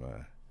 in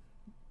my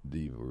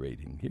Diva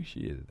rating. Here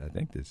she is. I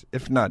think this.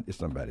 If not, it's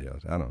somebody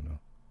else. I don't know.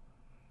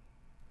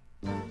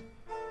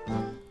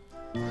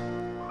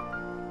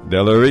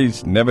 Della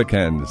Reese, Never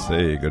Can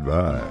Say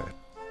Goodbye.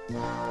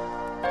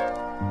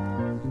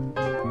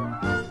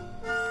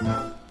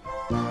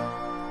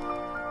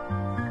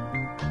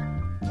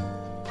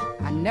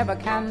 I never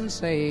can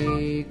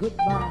say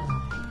goodbye.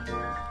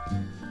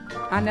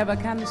 I never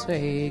can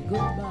say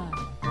goodbye.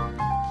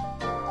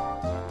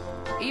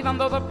 Even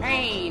though the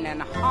pain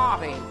and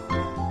heartache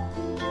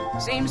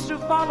seems to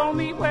follow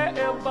me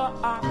wherever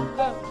I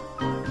go.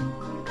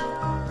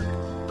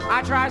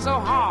 I try so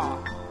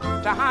hard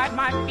to hide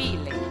my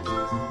feelings,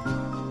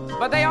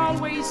 but they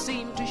always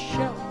seem to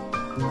show.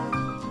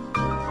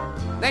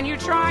 Then you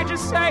try to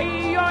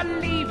say you're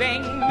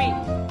leaving me,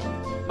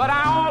 but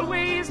I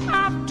always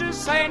have to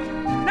say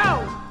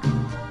no.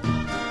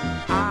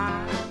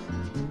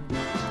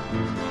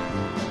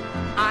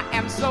 I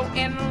am so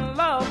in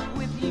love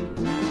with you.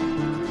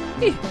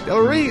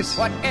 Della Reese.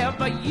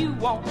 Whatever you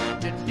want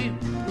to do,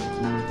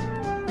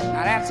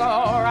 now that's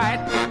all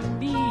right with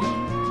me.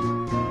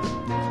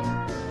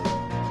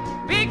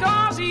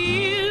 Because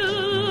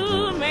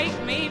you make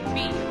me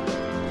feel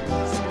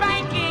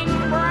spanking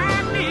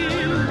brand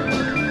new.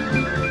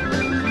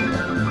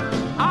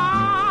 I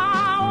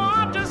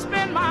want to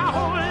spend my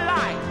whole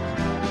life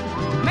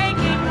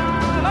making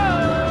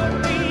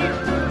love to you.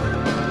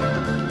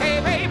 Hey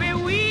baby,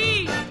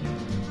 we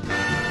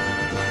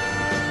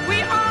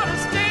ought to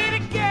stay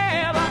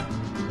together.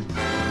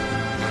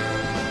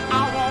 I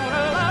want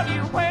to love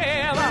you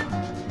well,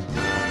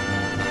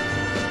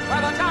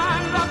 whether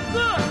times are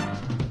good,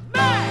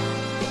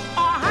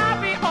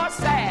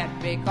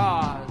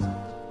 because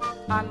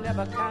I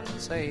never can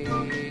say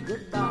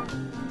goodbye.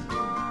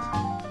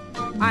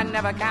 I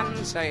never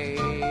can say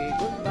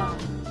goodbye.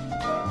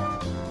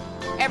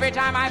 Every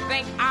time I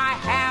think I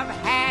have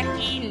had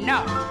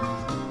enough,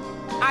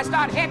 I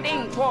start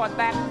heading toward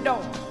that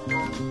door.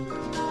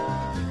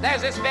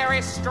 There's this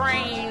very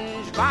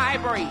strange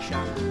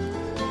vibration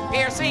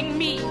piercing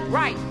me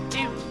right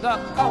to the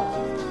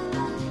code.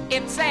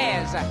 It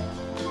says,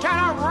 turn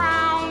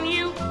around,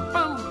 you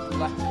fool.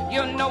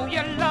 You know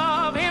you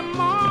love him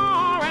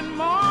more and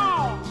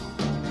more.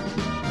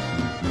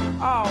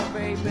 Oh,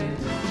 baby,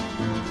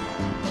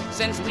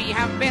 since we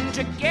have been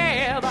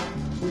together,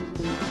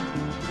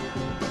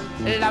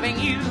 loving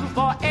you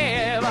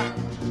forever,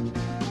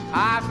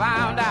 I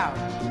found out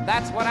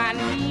that's what I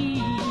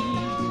need.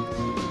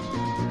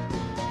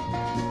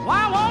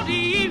 Why won't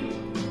you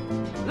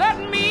let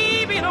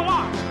me be the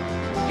one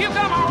you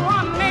come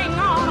running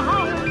on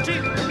home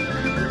to?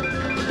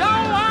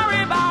 Don't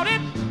worry about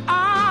it,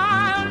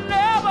 I'll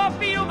never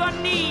feel the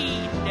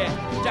need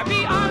to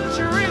be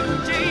untrue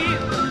to you.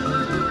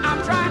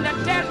 I'm trying to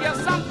tell you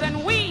something,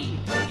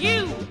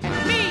 you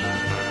and me,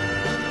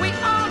 we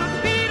ought to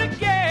be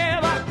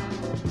together.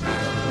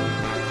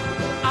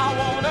 I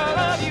want to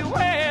love you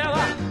well,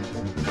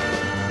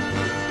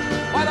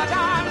 whether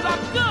times are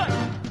good,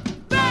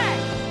 bad,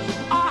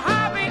 or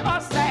happy or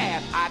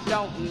sad. I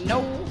don't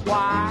know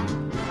why.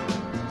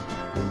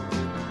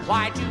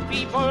 Why do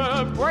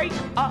people break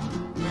up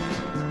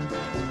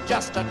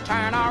just to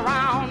turn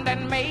around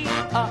and make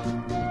up?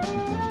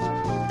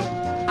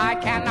 I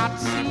cannot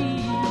see.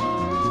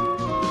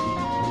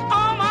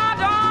 Oh, my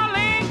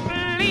darling,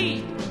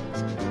 please,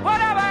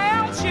 whatever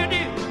else you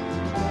do,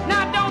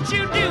 now don't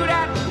you do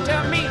that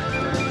to me.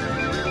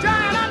 Try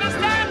and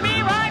understand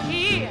me right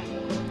here,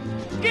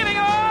 giving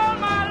all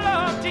my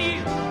love to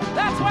you.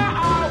 That's where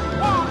I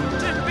want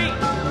to be.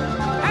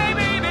 Hey,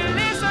 baby,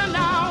 listen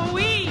now,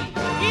 you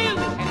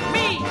and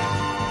me,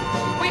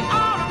 we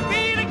ought to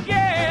be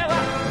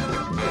together.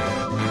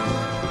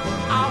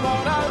 I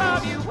want to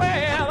love you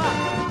well,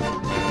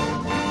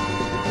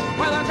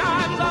 whether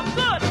times are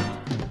good,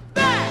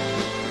 bad,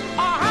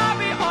 or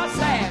happy or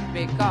sad,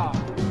 because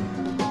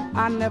I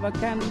never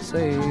can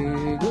say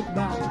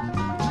goodbye.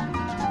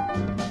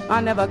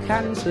 I never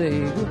can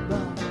say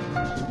goodbye.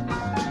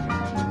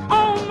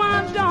 Oh,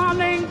 my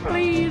darling,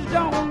 please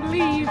don't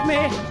leave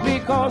me,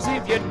 because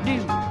if you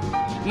do,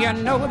 you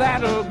know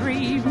that'll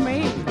grieve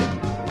me.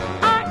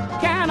 I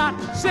cannot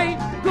say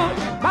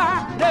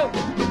goodbye, no.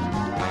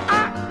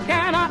 I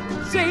cannot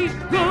say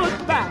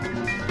goodbye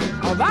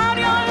about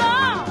your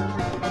love.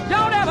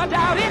 Don't ever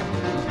doubt it.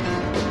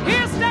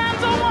 Here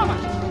stands a woman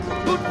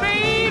who'd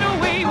fade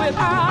away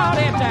without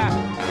it. I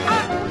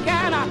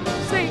cannot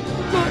say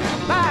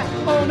goodbye.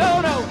 Oh, no,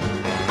 no.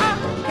 I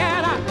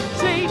cannot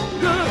say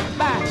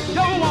goodbye.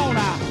 Don't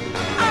wanna.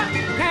 I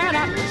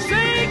cannot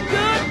say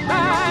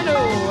goodbye. No,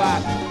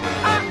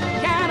 I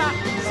cannot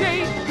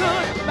say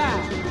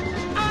goodbye.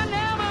 I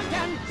never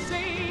can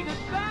say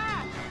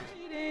goodbye.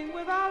 Waiting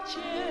without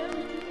you.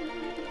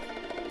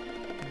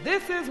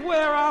 This is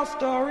where our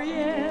story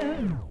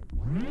ends.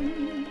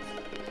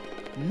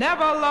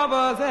 Never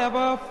lovers,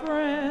 ever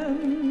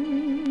friends.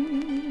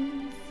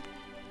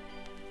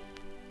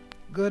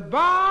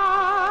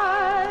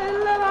 Goodbye,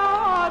 let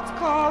our hearts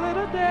call it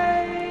a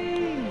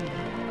day.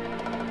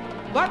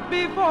 But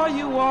before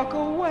you walk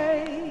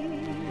away,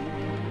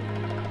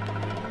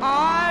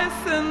 I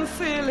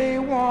sincerely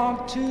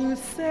want to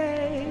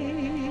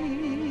say,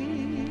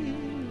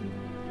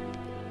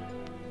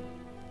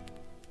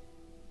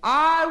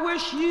 I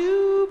wish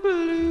you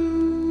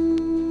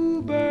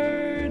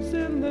bluebirds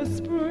in the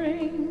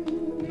spring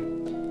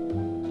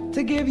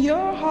to give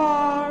your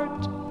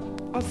heart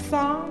a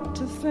song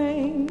to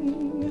sing,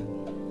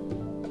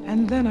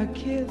 and then a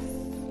kiss.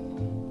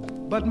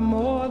 But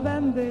more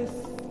than this,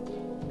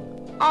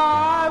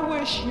 I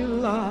wish you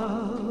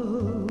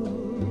love.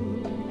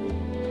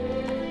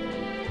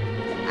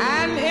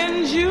 And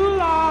in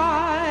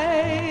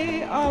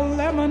July, a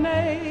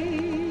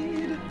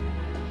lemonade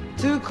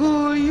to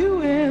cool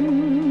you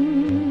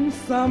in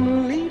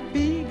some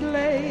leafy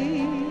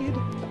glade.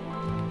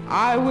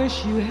 I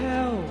wish you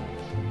health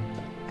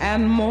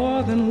and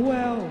more than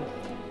wealth.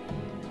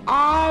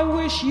 I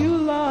wish you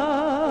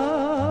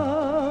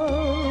love.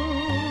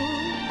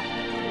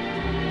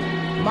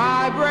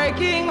 My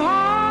breaking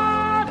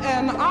heart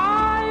and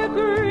I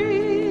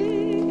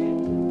agree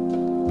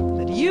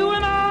that you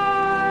and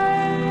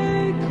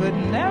I could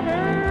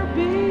never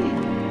be.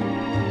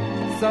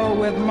 So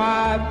with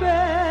my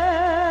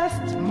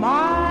best,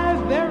 my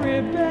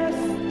very best,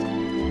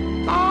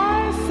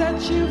 I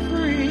set you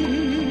free.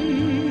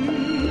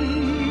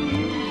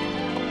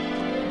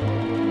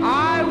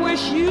 I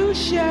wish you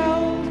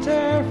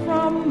shelter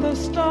from the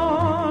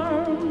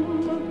storm,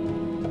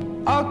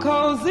 a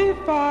cozy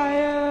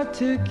fire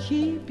to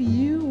keep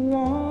you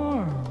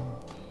warm.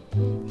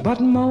 But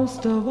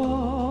most of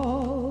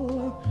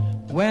all,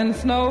 when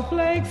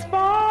snowflakes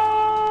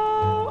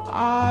fall,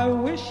 I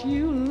wish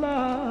you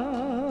love.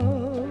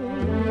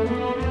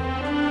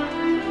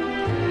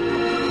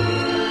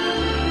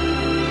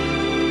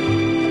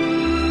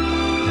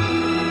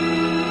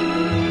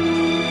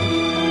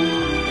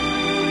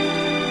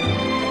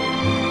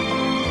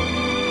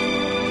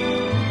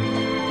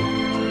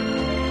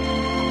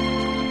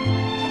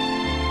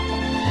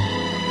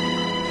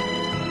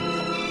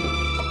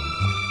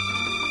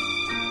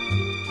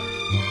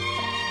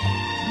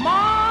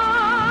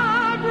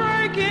 My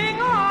breaking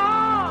heart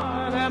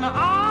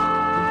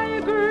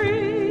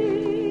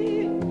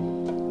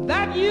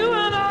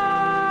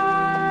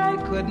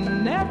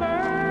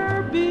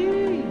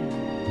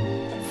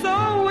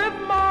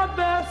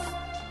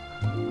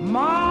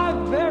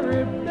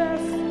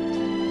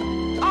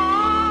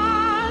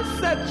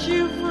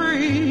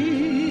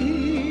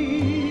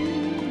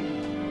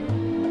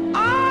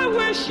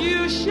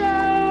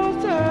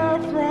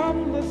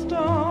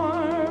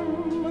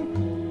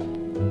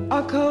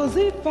a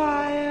cozy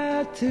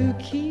fire to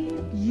keep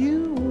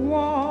you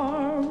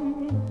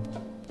warm.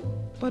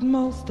 But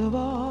most of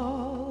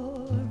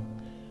all,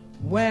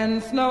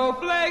 when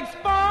snowflakes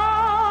fall,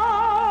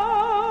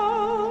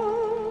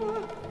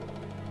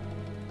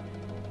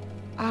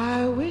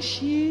 I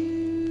wish you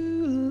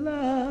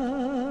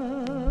love.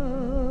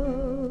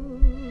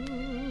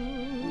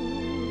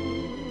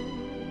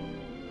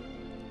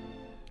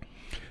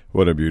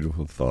 What a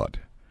beautiful thought.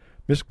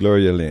 Miss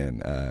Gloria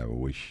Lynn, I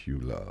wish you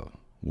love.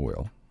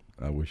 Well,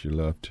 I wish you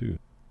love too.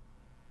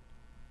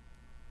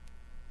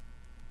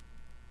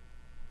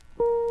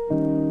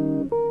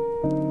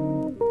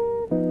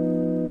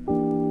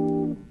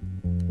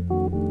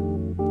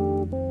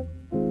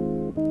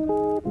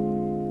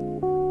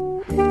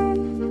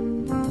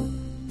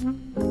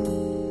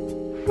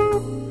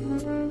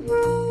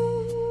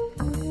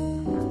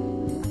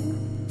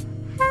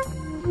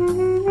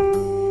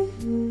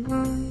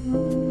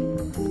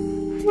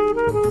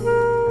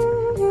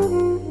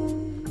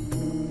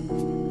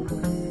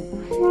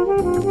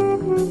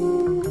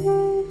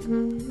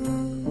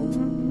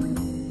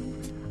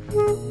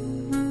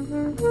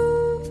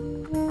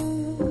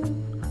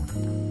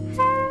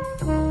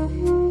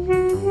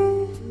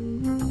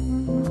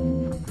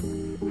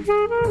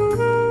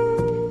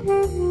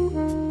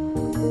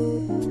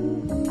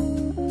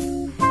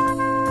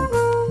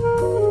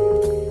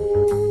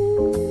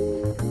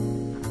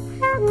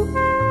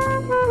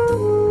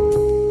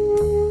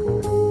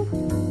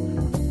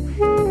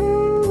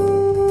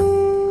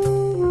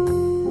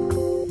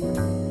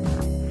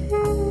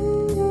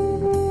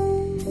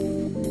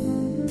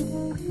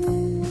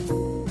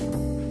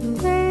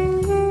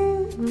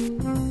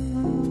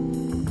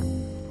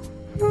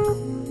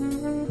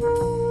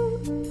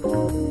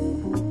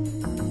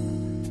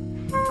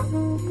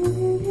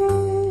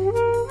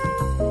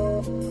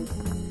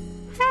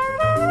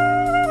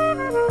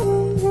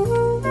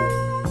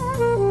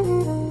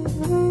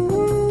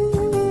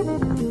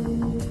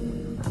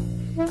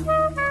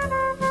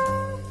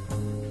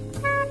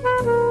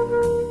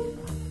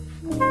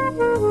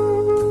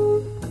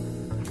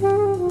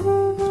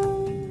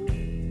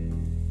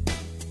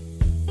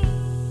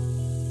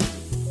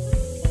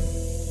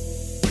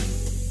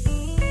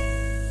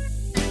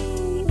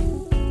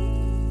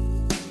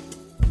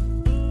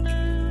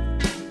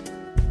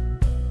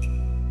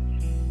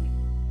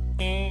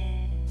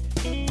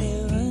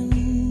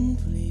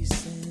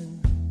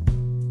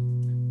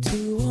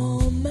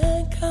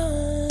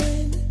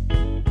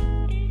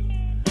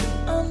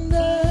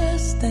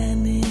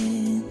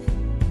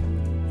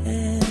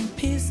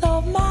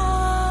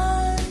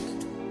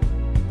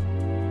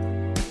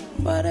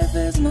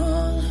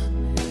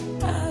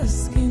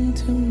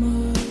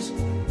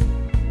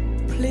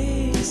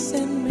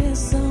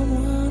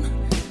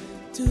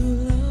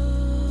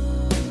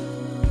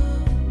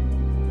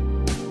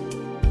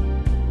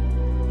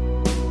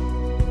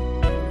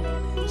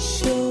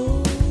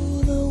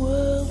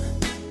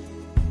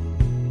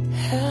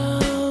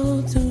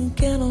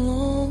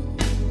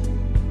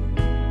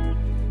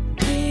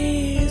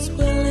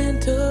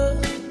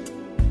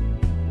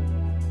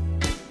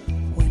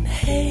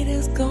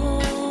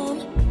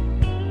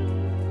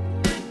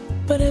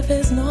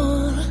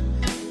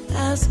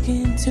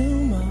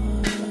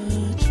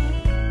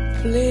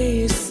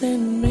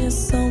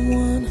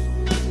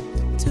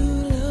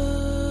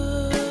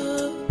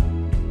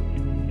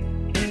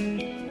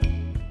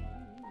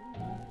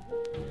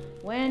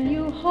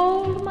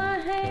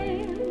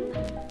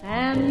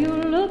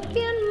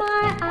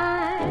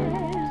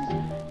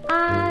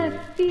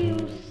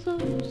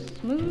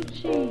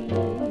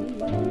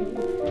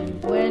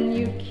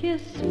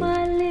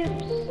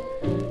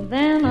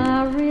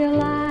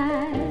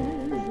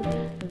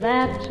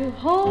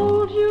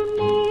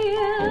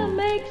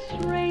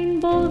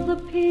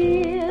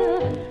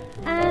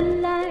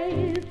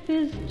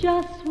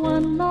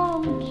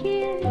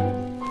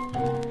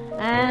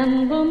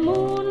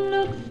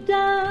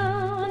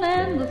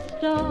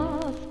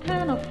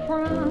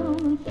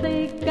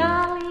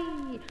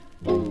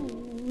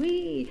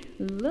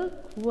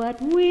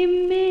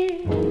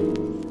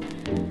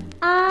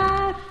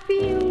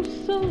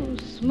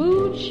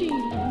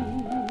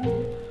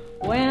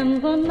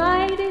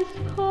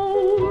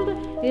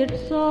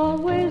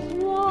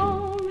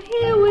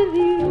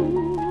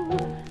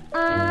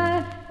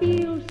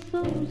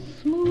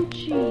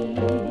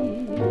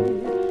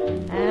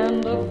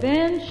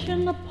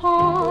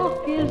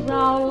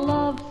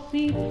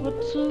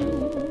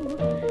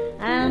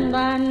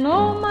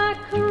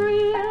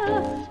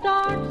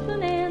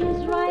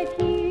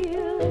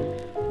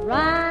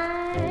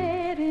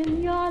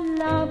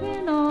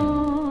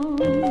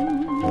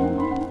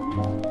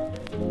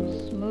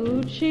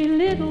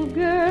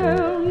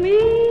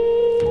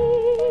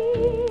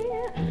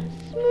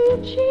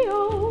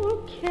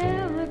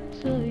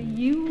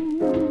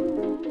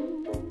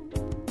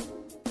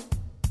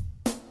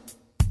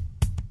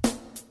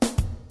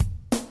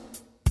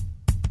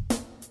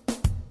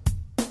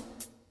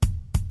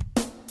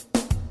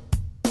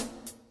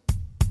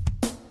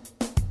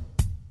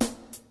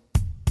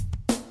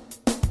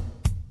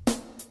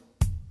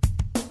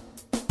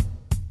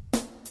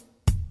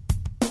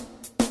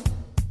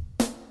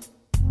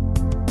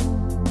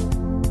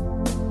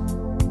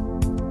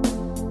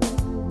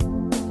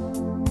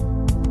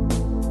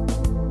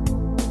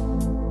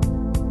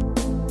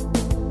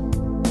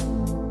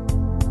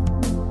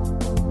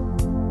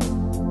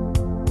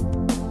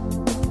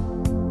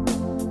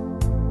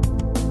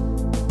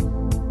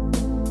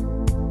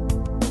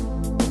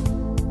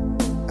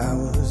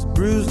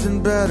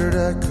 shattered,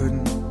 I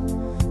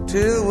couldn't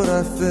tell what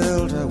I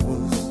felt. I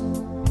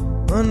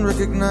was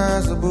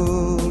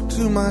unrecognizable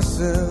to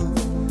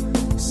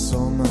myself. I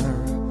saw my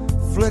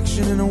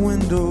reflection in a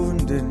window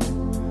and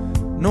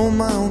didn't know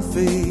my own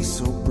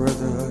face. Oh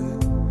brother, are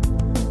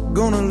you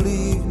gonna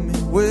leave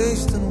me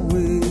wasting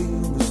away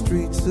on the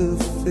streets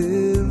of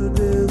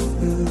Philadelphia?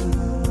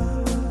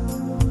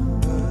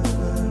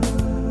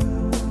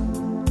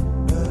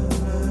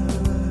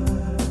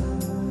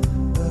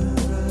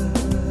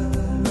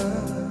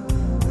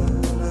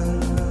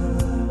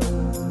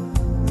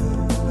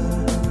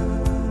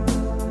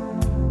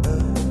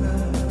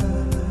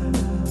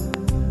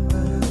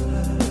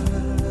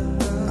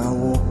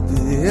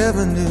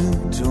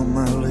 Till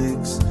my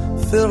legs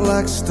felt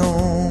like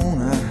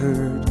stone. I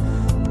heard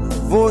the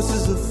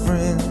voices of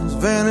friends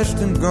vanished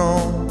and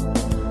gone.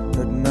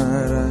 At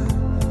night I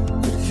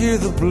could hear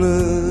the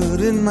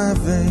blood in my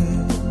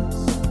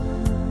veins,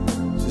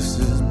 just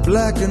as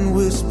black and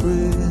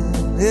whispering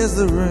as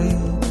the rain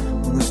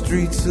on the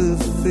streets of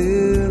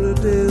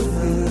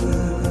Philadelphia.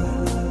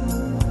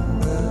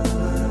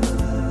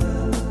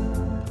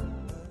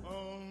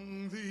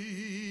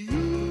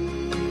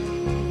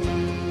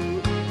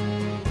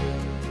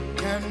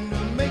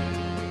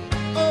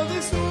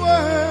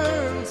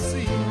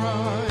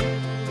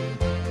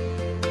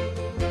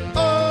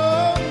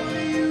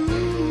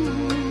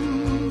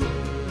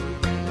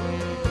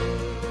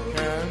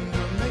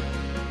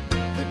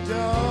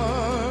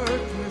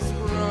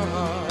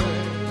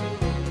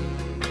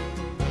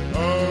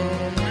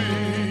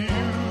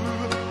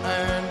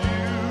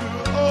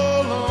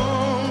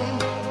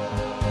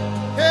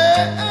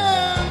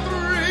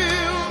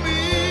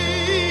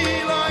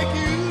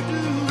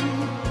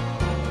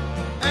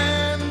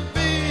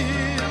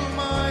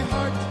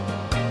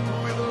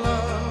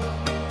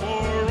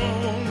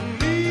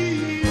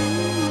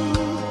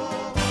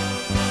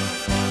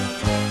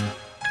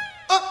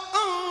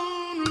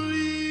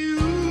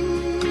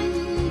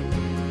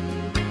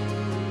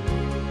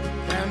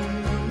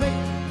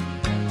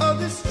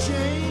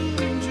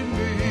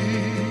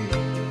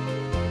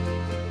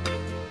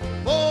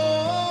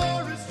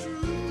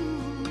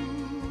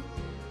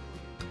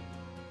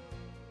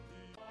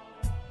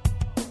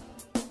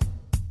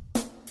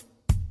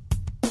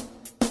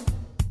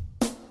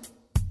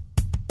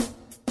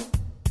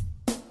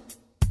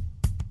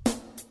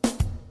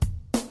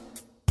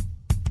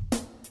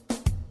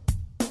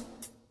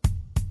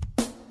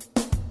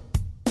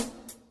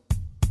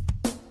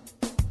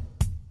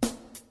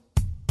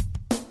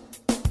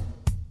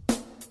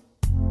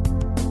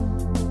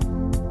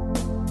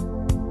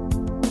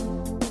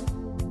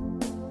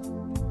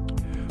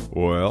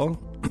 Well,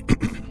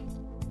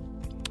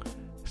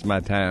 it's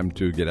my time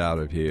to get out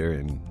of here,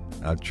 and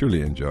I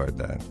truly enjoyed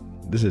that.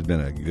 This has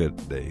been a good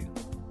day.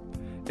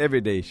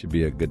 Every day should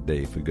be a good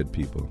day for good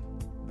people,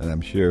 and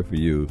I'm sure for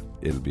you,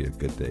 it'll be a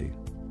good day.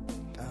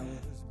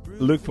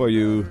 Look for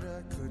you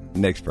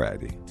next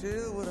Friday.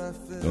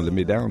 Don't let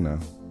me down now.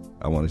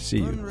 I want to see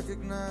you.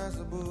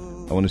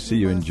 I want to see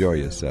you enjoy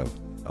yourself.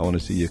 I want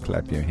to see you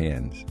clap your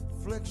hands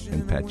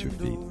and pat your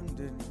feet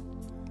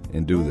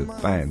and do the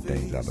fine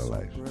things out of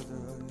life.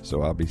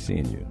 So I'll be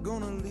seeing you.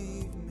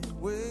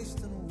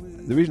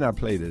 The reason I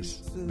play this,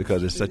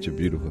 because it's such a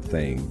beautiful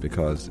thing,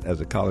 because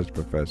as a college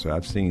professor,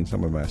 I've seen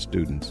some of my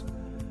students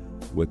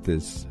with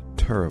this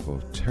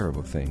terrible,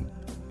 terrible thing.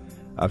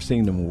 I've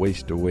seen them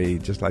waste away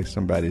just like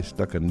somebody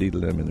stuck a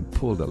needle in them and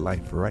pulled the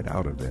life right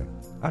out of them.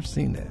 I've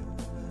seen that.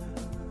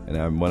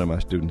 And one of my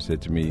students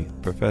said to me,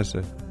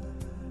 "Professor,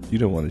 you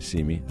don't want to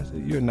see me." I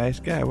said, "You're a nice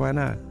guy. Why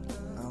not?"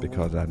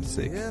 "Because I'm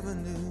sick."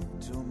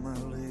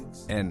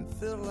 And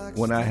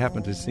when I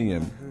happened to see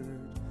him,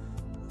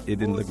 it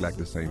didn't look like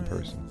the same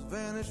person.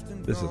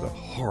 This is a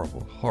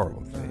horrible,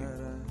 horrible thing.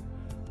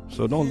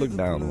 So don't look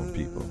down on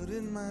people.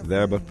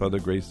 There but for the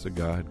grace of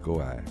God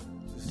go I.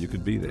 You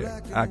could be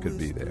there. I could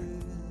be there.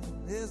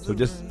 So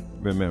just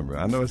remember,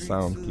 I know it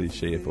sounds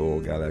cliche for an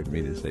old guy like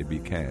me to say be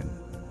kind,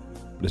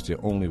 but it's the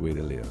only way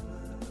to live.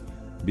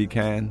 Be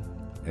kind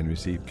and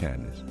receive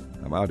kindness.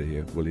 I'm out of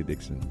here. Willie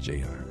Dixon,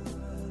 Jr.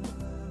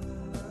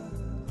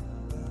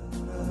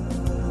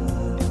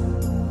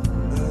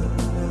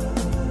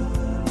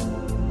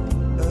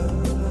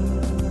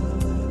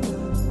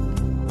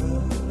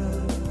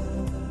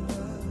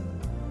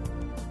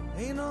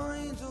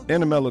 In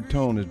the Mellow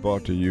is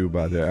brought to you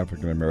by the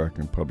African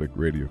American Public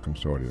Radio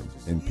Consortium,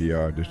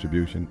 NPR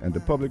distribution, and the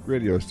Public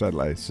Radio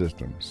Satellite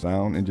System.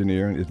 Sound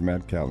engineering is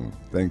Matt Callan.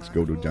 Thanks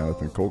go to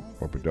Jonathan Coke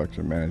for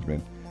production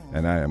management,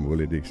 and I am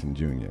Willie Dixon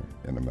Jr.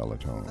 in the Mellow.